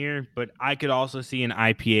on here, but I could also see an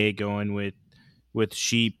IPA going with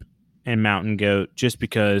sheep and mountain goat, just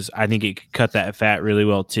because I think it could cut that fat really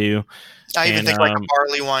well too. I even think like a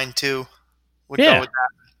barley wine too would go with that.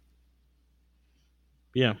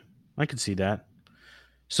 Yeah, I could see that.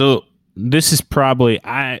 So this is probably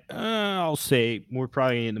I'll say we're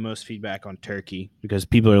probably getting the most feedback on turkey because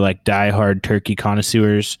people are like diehard turkey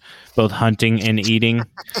connoisseurs, both hunting and eating.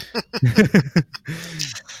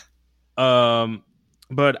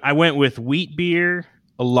 But I went with wheat beer,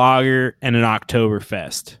 a lager, and an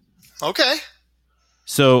Oktoberfest. Okay.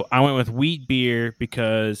 So I went with wheat beer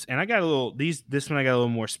because, and I got a little this one I got a little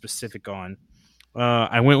more specific on.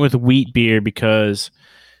 I went with wheat beer because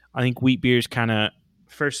I think wheat beer is kind of,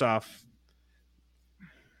 first off,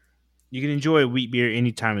 you can enjoy a wheat beer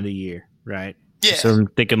any time of the year, right? Yeah. So I'm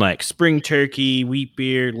thinking like spring turkey, wheat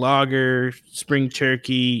beer, lager, spring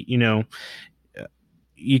turkey.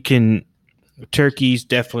 Turkey's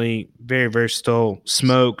definitely very versatile,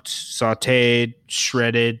 smoked, sauteed,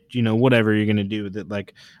 shredded, whatever you're going to do with it.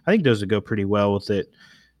 Like, I think those would go pretty well with it.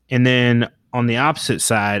 And then on the opposite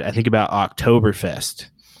side, I think about Oktoberfest,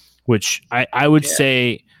 which I would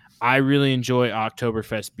say I really enjoy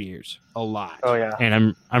Oktoberfest beers a lot. Oh yeah.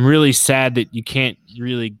 And I'm really sad that you can't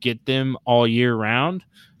really get them all year round,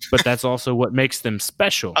 but that's also what makes them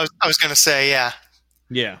special. I was going to say, yeah.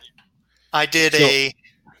 Yeah. I did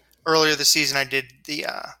earlier this season, I did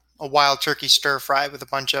a wild turkey stir fry with a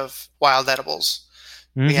bunch of wild edibles.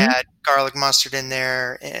 Mm-hmm. We had garlic mustard in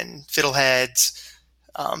there and fiddleheads,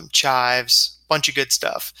 chives, bunch of good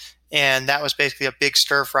stuff. And that was basically a big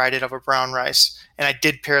stir fry I did over brown rice. And I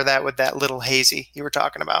did pair that with that little hazy you were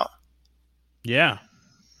talking about. Yeah.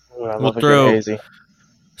 Ooh, I love a good hazy.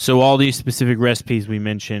 So all these specific recipes we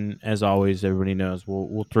mentioned, as always, everybody knows,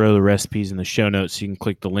 we'll throw the recipes in the show notes so you can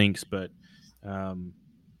click the links. But,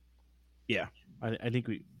 yeah, I think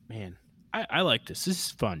I like this. This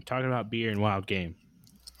is fun talking about beer and wild game.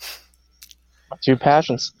 Two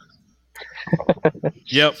passions.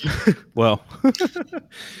 Yep. Well.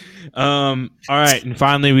 All right, and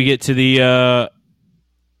finally we get to the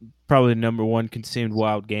probably the number one consumed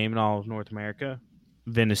wild game in all of North America,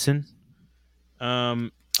 venison.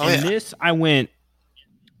 This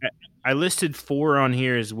I listed 4 on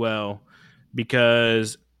here as well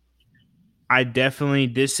because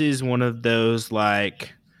this is one of those,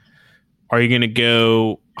 like, are you going to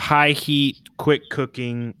go high heat, quick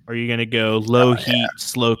cooking? Or are you going to go low heat,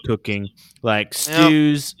 slow cooking? Like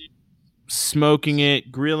stews, smoking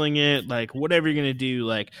it, grilling it, like whatever you're going to do.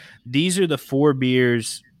 Like, these are the 4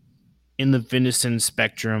 beers in the venison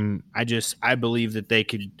spectrum. I believe that they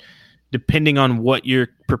could, depending on what you're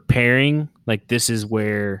preparing, like this is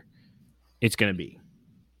where it's going to be.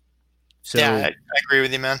 So yeah, I agree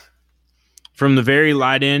with you, man. From the very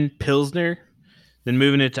light end, Pilsner, then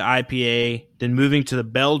moving it to IPA, then moving to the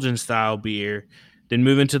Belgian style beer, then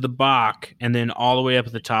moving to the Bock, and then all the way up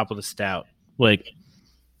at the top of the stout. Like,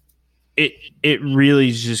 it really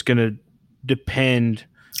is just going to depend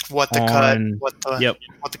what the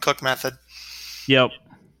what the cook method. Yep.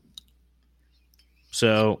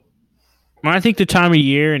 So, I think the time of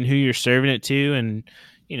year and who you're serving it to, and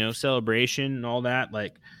celebration and all that,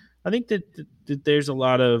 like, I think that there's a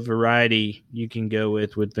lot of variety you can go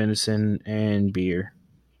with venison and beer.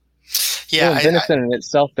 Yeah, venison in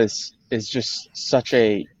itself is just such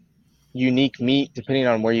a unique meat depending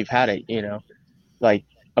on where you've had it. Like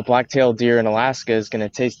a black-tailed deer in Alaska is going to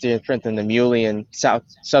taste different than the muley in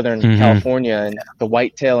southern California and the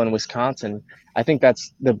whitetail in Wisconsin. I think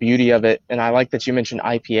that's the beauty of it, and I like that you mentioned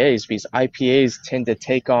IPAs because IPAs tend to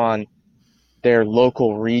take on their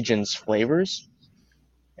local region's flavors.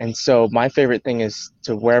 And so my favorite thing is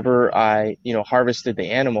to wherever I, harvested the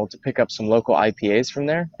animal, to pick up some local IPAs from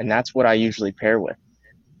there. And that's what I usually pair with.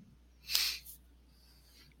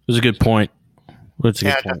 That's a good point.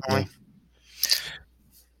 Definitely.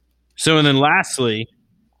 So, and then lastly,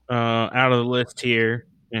 out of the list here,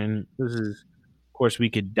 and this is, of course, we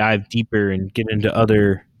could dive deeper and get into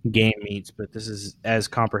other game meats, but this is as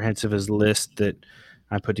comprehensive as the list that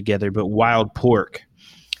I put together, but wild pork.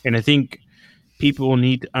 And I think people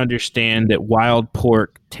need to understand that wild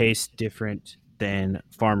pork tastes different than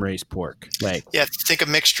farm-raised pork. Like, yeah, think a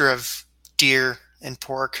mixture of deer and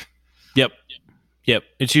pork. Yep.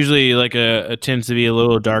 It's usually like it tends to be a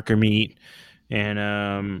little darker meat,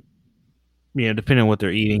 and depending on what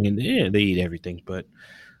they're eating, and they eat everything. But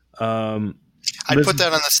I'd put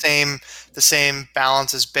that on the same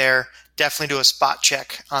balance as bear. Definitely do a spot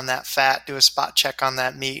check on that fat. Do a spot check on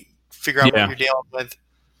that meat. Figure out what you're dealing with.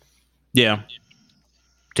 Yeah.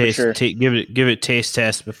 Taste, sure. Give it taste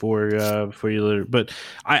test before you litter. But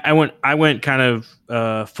I went kind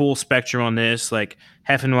of full spectrum on this, like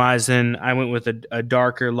Hefeweizen. I went with a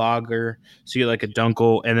darker lager, so you get like a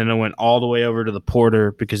Dunkel, and then I went all the way over to the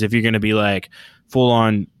porter, because if you're going to be like full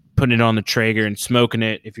on putting it on the Traeger and smoking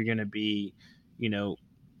it, if you're going to be,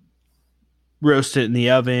 roast it in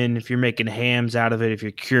the oven, if you're making hams out of it, if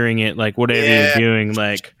you're curing it, like whatever you're doing,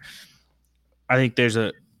 like I think there's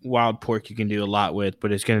a wild pork you can do a lot with,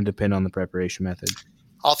 but it's going to depend on the preparation method.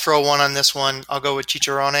 I'll throw one on this one. I'll go with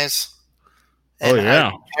chicharrones. And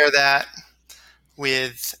I pair that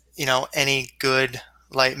with, any good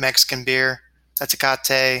light Mexican beer, a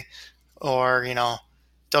Tecate or,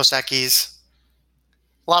 Dos Equis.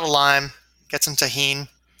 A lot of lime, get some tahini,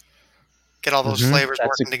 get all those flavors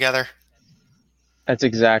working together. That's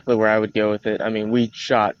exactly where I would go with it. I mean, we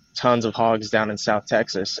shot tons of hogs down in South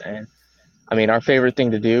Texas, and our favorite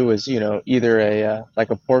thing to do is, either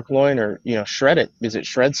a pork loin or, shred it, because it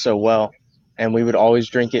shreds so well. And we would always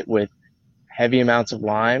drink it with heavy amounts of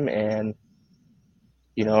lime and,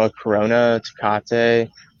 a Corona, Tecate,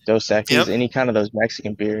 Dos Equis, any kind of those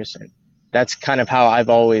Mexican beers. And that's kind of how I've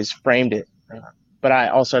always framed it. But I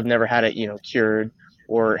also have never had it, cured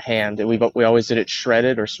or hammed. We always did it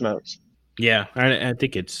shredded or smoked. Yeah, I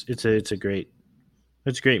think it's a great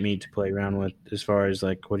meat to play around with as far as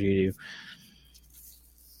like what do you do.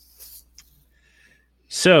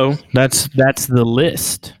 So that's the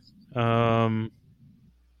list. I'm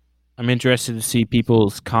interested to see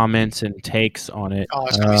people's comments and takes on it. Oh,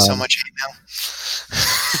 it's gonna be so much hate now.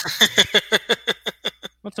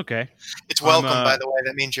 That's okay. It's welcome, by the way.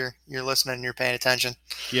 That means you're listening and you're paying attention.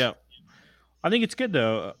 Yeah, I think it's good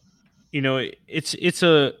though. It's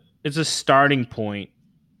a starting point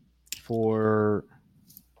for.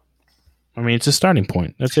 It's a starting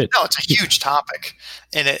point. That's it. No, it's a huge topic,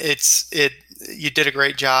 and you did a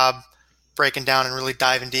great job breaking down and really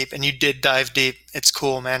diving deep. And you did dive deep. It's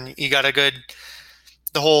cool, man. You got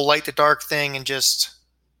the whole light to dark thing, and just,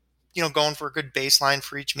 going for a good baseline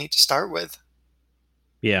for each meat to start with.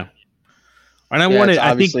 Yeah. And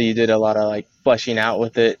obviously you did a lot of like fleshing out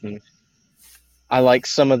with it, and I like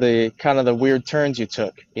some of the kind of the weird turns you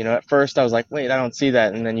took. At first I was like, wait, I don't see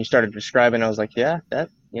that, and then you started describing. I was like, yeah, that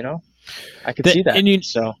I could see that. And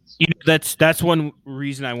that's one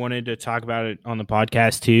reason I wanted to talk about it on the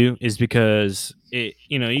podcast too, is because it,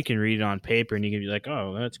 you can read it on paper and you can be like,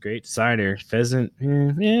 oh, that's great, cider, pheasant,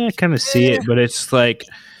 I kind of see it, but it's like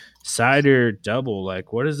cider double.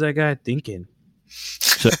 Like, what is that guy thinking?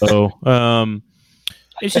 So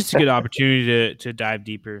it's just a good opportunity to dive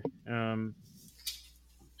deeper.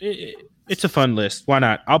 It's a fun list. Why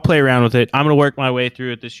not? I'll play around with it. I'm going to work my way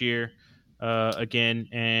through it this year again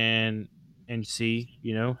and see.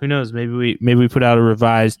 Who knows? Maybe we put out a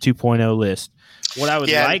revised 2.0 list. What I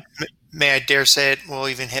would like. May I dare say it? We'll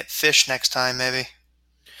even hit fish next time, maybe.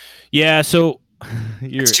 Yeah. So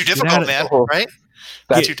it's too difficult, man. Right?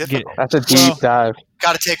 That's too difficult. That's a deep dive.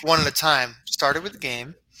 Got to take one at a time. Started with the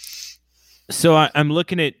game. So I'm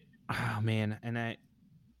looking at. Oh man, and I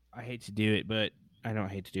hate to do it, but. I don't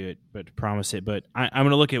hate to do it, but to promise it. But I'm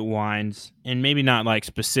going to look at wines, and maybe not like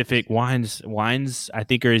specific wines. Wines I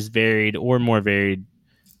think are as varied or more varied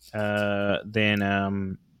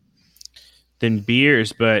than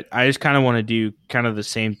beers. But I just kind of want to do kind of the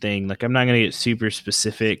same thing. Like, I'm not going to get super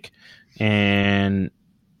specific, and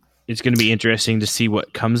it's going to be interesting to see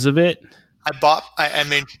what comes of it. I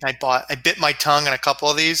bit my tongue on a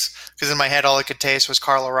couple of these because in my head all I could taste was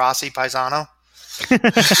Carlo Rossi Paisano.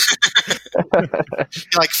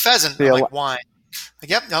 Like pheasant, like wine. Like,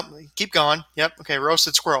 yep, keep going. Yep, okay,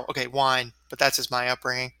 roasted squirrel. Okay, wine, but that's just my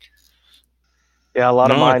upbringing. Yeah, a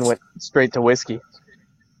lot of mine went straight to whiskey.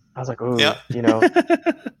 I was like, ooh,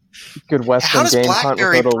 good Western game hunt with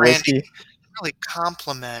a little whiskey. Really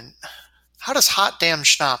compliment. How does hot damn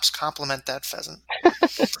schnapps complement that pheasant?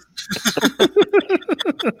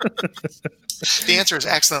 The answer is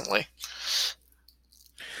excellently.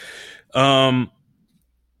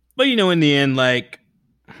 But in the end, like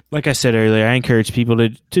I said earlier, I encourage people to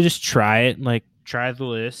just try it. Like, try the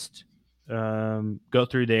list, go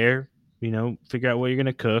through there, figure out what you're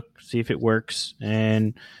gonna cook, see if it works,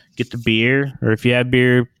 and get the beer. Or if you have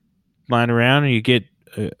beer lying around and you get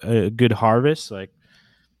a good harvest, like,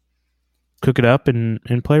 cook it up and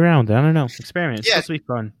play around with it. I don't know, experiment. It's supposed to be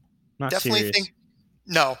fun, not definitely serious.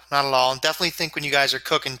 No, not at all. And definitely think when you guys are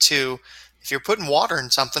cooking too, if you're putting water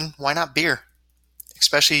in something, why not beer?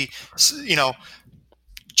 Especially,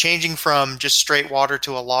 changing from just straight water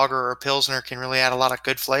to a lager or a pilsner can really add a lot of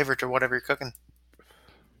good flavor to whatever you're cooking.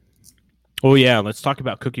 Oh yeah, let's talk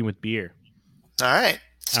about cooking with beer. All right,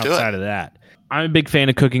 outside of that, I'm a big fan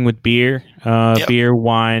of cooking with beer, beer,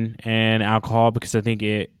 wine, and alcohol, because I think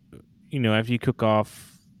it, after you cook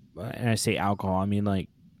off, and I say alcohol, I mean like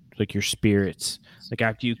your spirits. Like,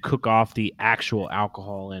 after you cook off the actual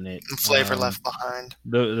alcohol in it, the flavor left behind.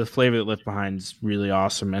 The flavor left behind is really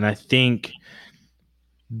awesome, and I think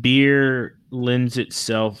beer lends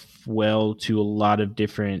itself well to a lot of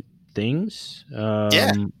different things.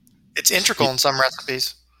 It's integral in some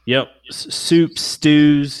recipes. Yep, soups,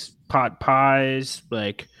 stews, pot pies,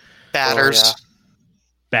 like batters. Oh, yeah.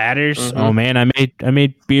 Batters. Mm-hmm. Oh man, I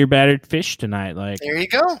made beer battered fish tonight. Like, there you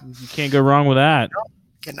go. You can't go wrong with that.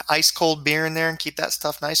 Get an ice cold beer in there and keep that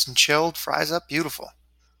stuff nice and chilled. Fries up, beautiful.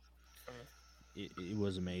 It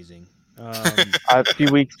was amazing. A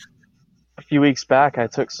few weeks back, I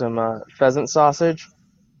took some pheasant sausage,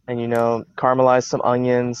 and caramelized some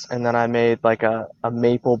onions, and then I made like a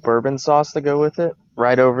maple bourbon sauce to go with it,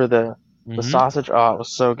 right over the sausage. Oh, it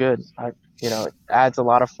was so good. It adds a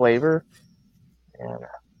lot of flavor, and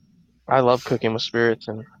I love cooking with spirits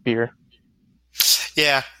and beer.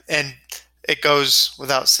 Yeah, and it goes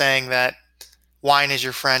without saying that wine is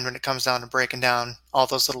your friend when it comes down to breaking down all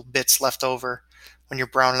those little bits left over when you're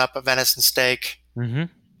browning up a venison steak. Mm-hmm.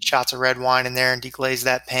 Shots of red wine in there and deglaze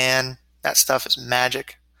that pan. That stuff is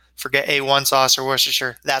magic. Forget A1 sauce or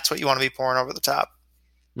Worcestershire. That's what you want to be pouring over the top.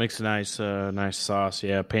 Makes a nice sauce.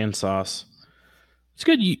 Yeah, pan sauce. It's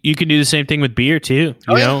good. You can do the same thing with beer too.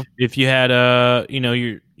 You know, if you had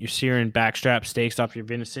you're searing backstrap steaks off your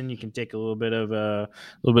venison, you can take a little bit of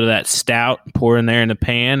that stout, pour in there in the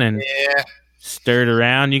pan, and stir it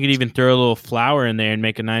around. You could even throw a little flour in there and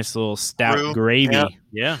make a nice little stout gravy.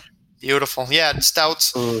 Yeah. Beautiful. Yeah,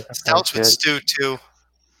 stouts with stew too.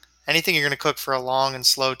 Anything you're going to cook for a long and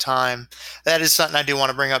slow time, that is something I do want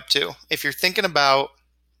to bring up too. If you're thinking about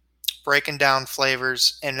breaking down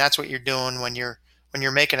flavors, and that's what you're doing when you're when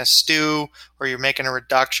you're making a stew or you're making a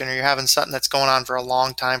reduction or you're having something that's going on for a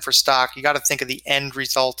long time for stock, you got to think of the end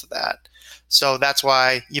result of that. So that's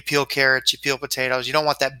why you peel carrots, you peel potatoes. You don't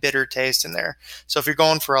want that bitter taste in there. So if you're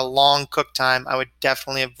going for a long cook time, I would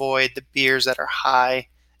definitely avoid the beers that are high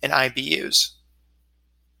in IBUs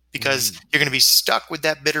because you're going to be stuck with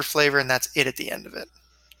that bitter flavor, and that's it at the end of it.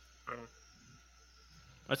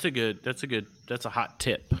 That's a hot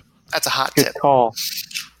tip. That's a hot Good tip. call.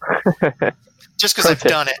 Just because I've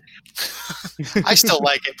done it. I still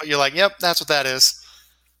like it, but you're like, yep, that's what that is.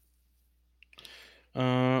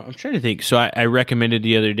 I'm trying to think. So I recommended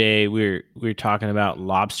the other day we were talking about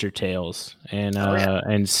lobster tails and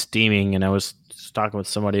and steaming, and I was talking with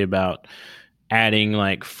somebody about adding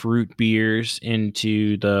like fruit beers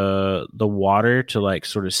into the water to like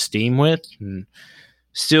sort of steam with, and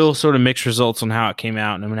still sort of mixed results on how it came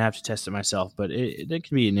out, and I'm gonna have to test it myself. But it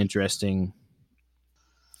can be an interesting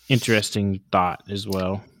thought as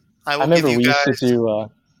well. I remember we used to do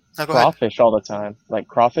crawfish all the time, like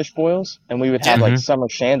crawfish boils, and we would have like summer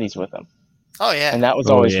shandies with them. Oh yeah, and that was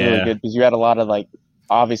always really good because you had a lot of like,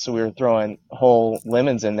 obviously we were throwing whole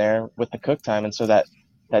lemons in there with the cook time, and so that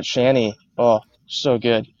shandy, so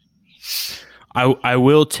good. I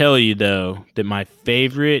will tell you though that my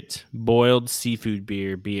favorite boiled seafood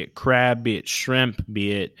beer, be it crab, be it shrimp,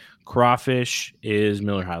 be it crawfish, is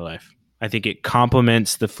Miller High Life. I think it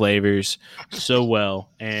complements the flavors so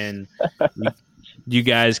well, and you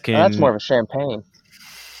guys can. That's more of a champagne.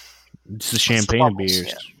 It's the champagne of beers.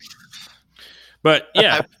 Yeah. But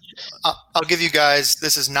yeah, I'll give you guys.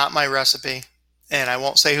 This is not my recipe, and I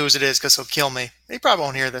won't say whose it is because he'll kill me. He probably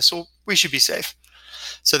won't hear this, so we should be safe.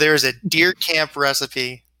 So there is a deer camp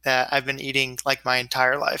recipe that I've been eating like my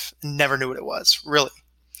entire life. Never knew what it was, really.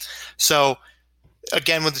 So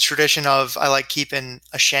again, with the tradition of I like keeping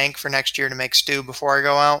a shank for next year to make stew before I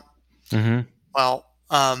go out. Mm-hmm. Well,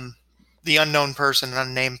 the unknown person, an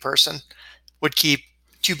unnamed person, would keep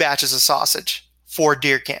 2 batches of sausage for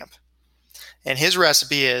deer camp. And his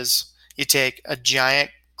recipe is you take a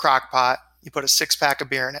giant crock pot, you put a 6-pack of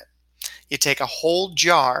beer in it. You take a whole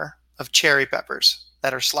jar of cherry peppers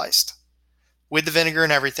that are sliced. With the vinegar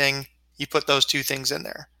and everything, you put those 2 things in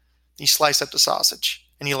there. You slice up the sausage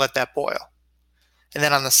and you let that boil. And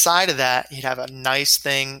then on the side of that, you'd have a nice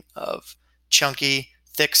thing of chunky,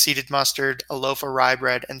 thick seeded mustard, a loaf of rye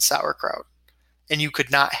bread, and sauerkraut. And you could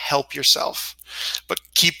not help yourself but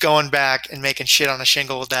keep going back and making shit on a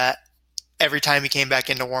shingle with that every time you came back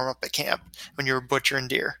in to warm up at camp when you were butchering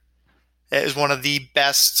deer. It is one of the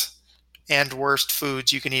best and worst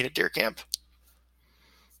foods you can eat at deer camp.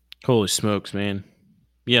 Holy smokes, man.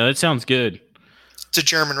 Yeah, that sounds good. It's a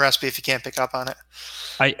German recipe if you can't pick up on it.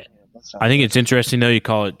 I think it's interesting though you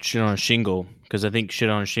call it shit on a shingle, because I think shit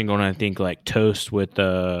on a shingle and I think like toast with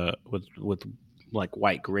like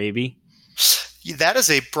white gravy. That is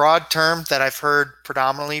a broad term that I've heard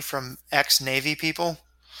predominantly from ex-Navy people.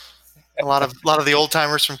 A lot of the old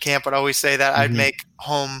timers from camp would always say that. I'd make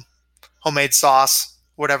homemade sauce,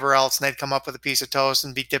 whatever else, and they'd come up with a piece of toast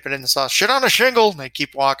and be dipping it in the sauce. Shit on a shingle, and they'd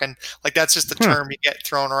keep walking. Like that's just the term you get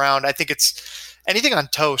thrown around. I think it's anything on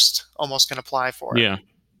toast almost can apply for it. Yeah.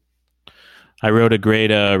 I wrote a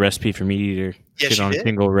great recipe for meat eater. Yes, shit on a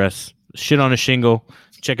shingle shit on a shingle.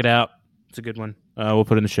 Check it out. It's a good one. We'll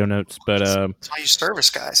put it in the show notes. But that's why you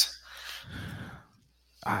service guys.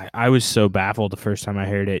 I was so baffled the first time I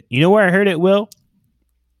heard it. You know where I heard it, Will?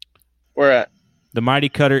 Where at? The Mighty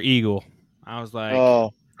Cutter Eagle. I was like,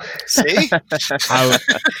 oh, see,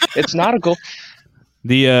 it's not a goal.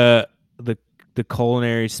 The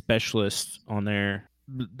culinary specialist on there,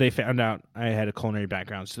 they found out I had a culinary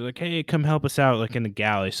background, so they're like, hey, come help us out, like in the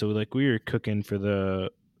galley. So like we were cooking for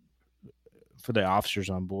the officers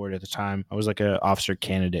on board at the time. I was like an officer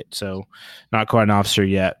candidate, so not quite an officer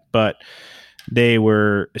yet, but they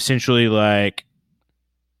were essentially like,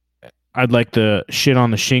 I'd like to shit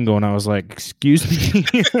on the shingle, and I was like, excuse me.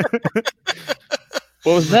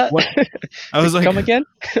 What was that? What? I was like, come again?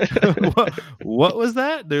 what was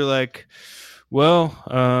that? They're like, well,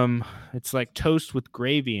 it's like toast with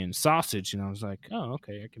gravy and sausage. And I was like, oh,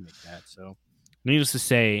 okay, I can make that. So needless to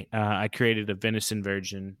say, I created a venison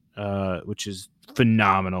version, which is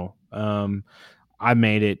phenomenal. I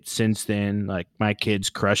made it since then. Like my kids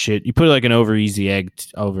crush it. You put like an over easy egg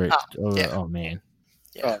over it. Oh man.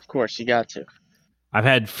 Yeah. Oh, of course you got to. I've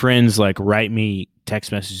had friends like write me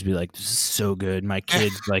text messages, be like, this is so good. My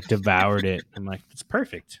kids like devoured it. I'm like, it's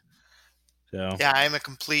perfect. So yeah, I'm a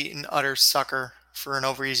complete and utter sucker for an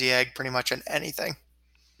over easy egg pretty much in anything.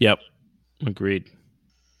 Yep. Agreed.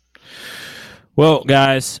 Well,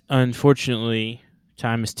 guys, unfortunately,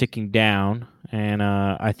 time is ticking down, and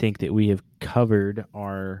I think that we have covered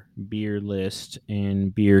our beer list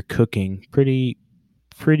and beer cooking pretty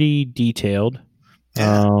detailed.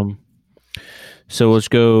 Yeah. So let's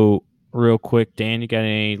go real quick. Dan, you got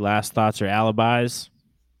any last thoughts or alibis?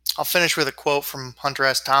 I'll finish with a quote from Hunter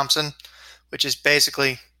S. Thompson, which is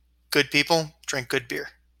basically, good people drink good beer.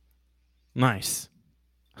 Nice.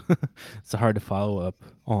 It's hard to follow up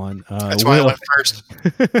on. That's why I went first.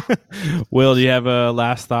 Will, do you have a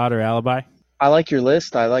last thought or alibi? I like your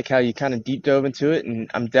list. I like how you kind of deep dove into it,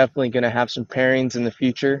 and I'm definitely going to have some pairings in the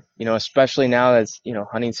future, especially now as,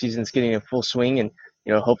 hunting season's getting in full swing, and,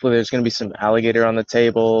 hopefully there's going to be some alligator on the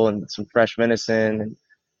table and some fresh venison and,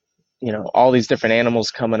 all these different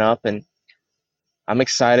animals coming up, and I'm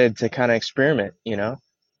excited to kind of experiment,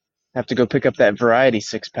 have to go pick up that variety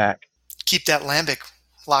 6-pack. Keep that lambic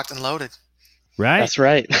locked and loaded. Right? That's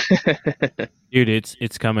right. Dude,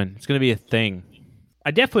 it's coming. It's going to be a thing.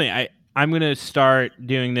 I'm going to start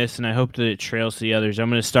doing this, and I hope that it trails to the others. I'm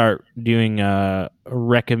going to start doing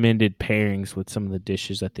recommended pairings with some of the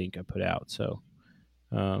dishes I think I put out. So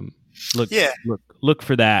look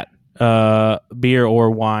for that. Beer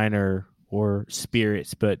or wine or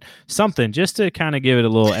spirits, but something just to kind of give it a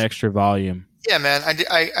little extra volume. Yeah, man.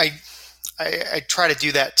 I try to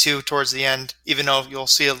do that too towards the end, even though you'll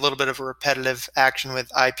see a little bit of a repetitive action with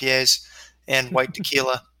IPAs and white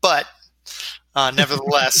tequila. But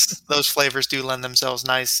nevertheless, those flavors do lend themselves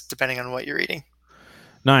nice depending on what you're eating.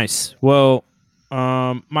 Nice. Well,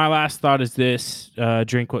 my last thought is this.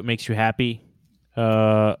 Drink what makes you happy.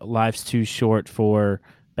 Life's too short for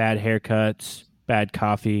bad haircuts, bad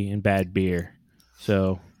coffee, and bad beer.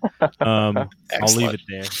 So I'll leave it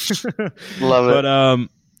there. Love it. But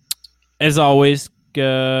as always,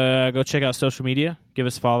 go check out social media. Give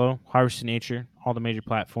us a follow. Harvesting Nature, all the major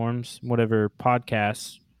platforms, whatever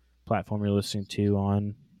podcast platform you're listening to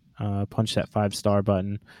on. Punch that 5-star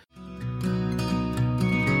button.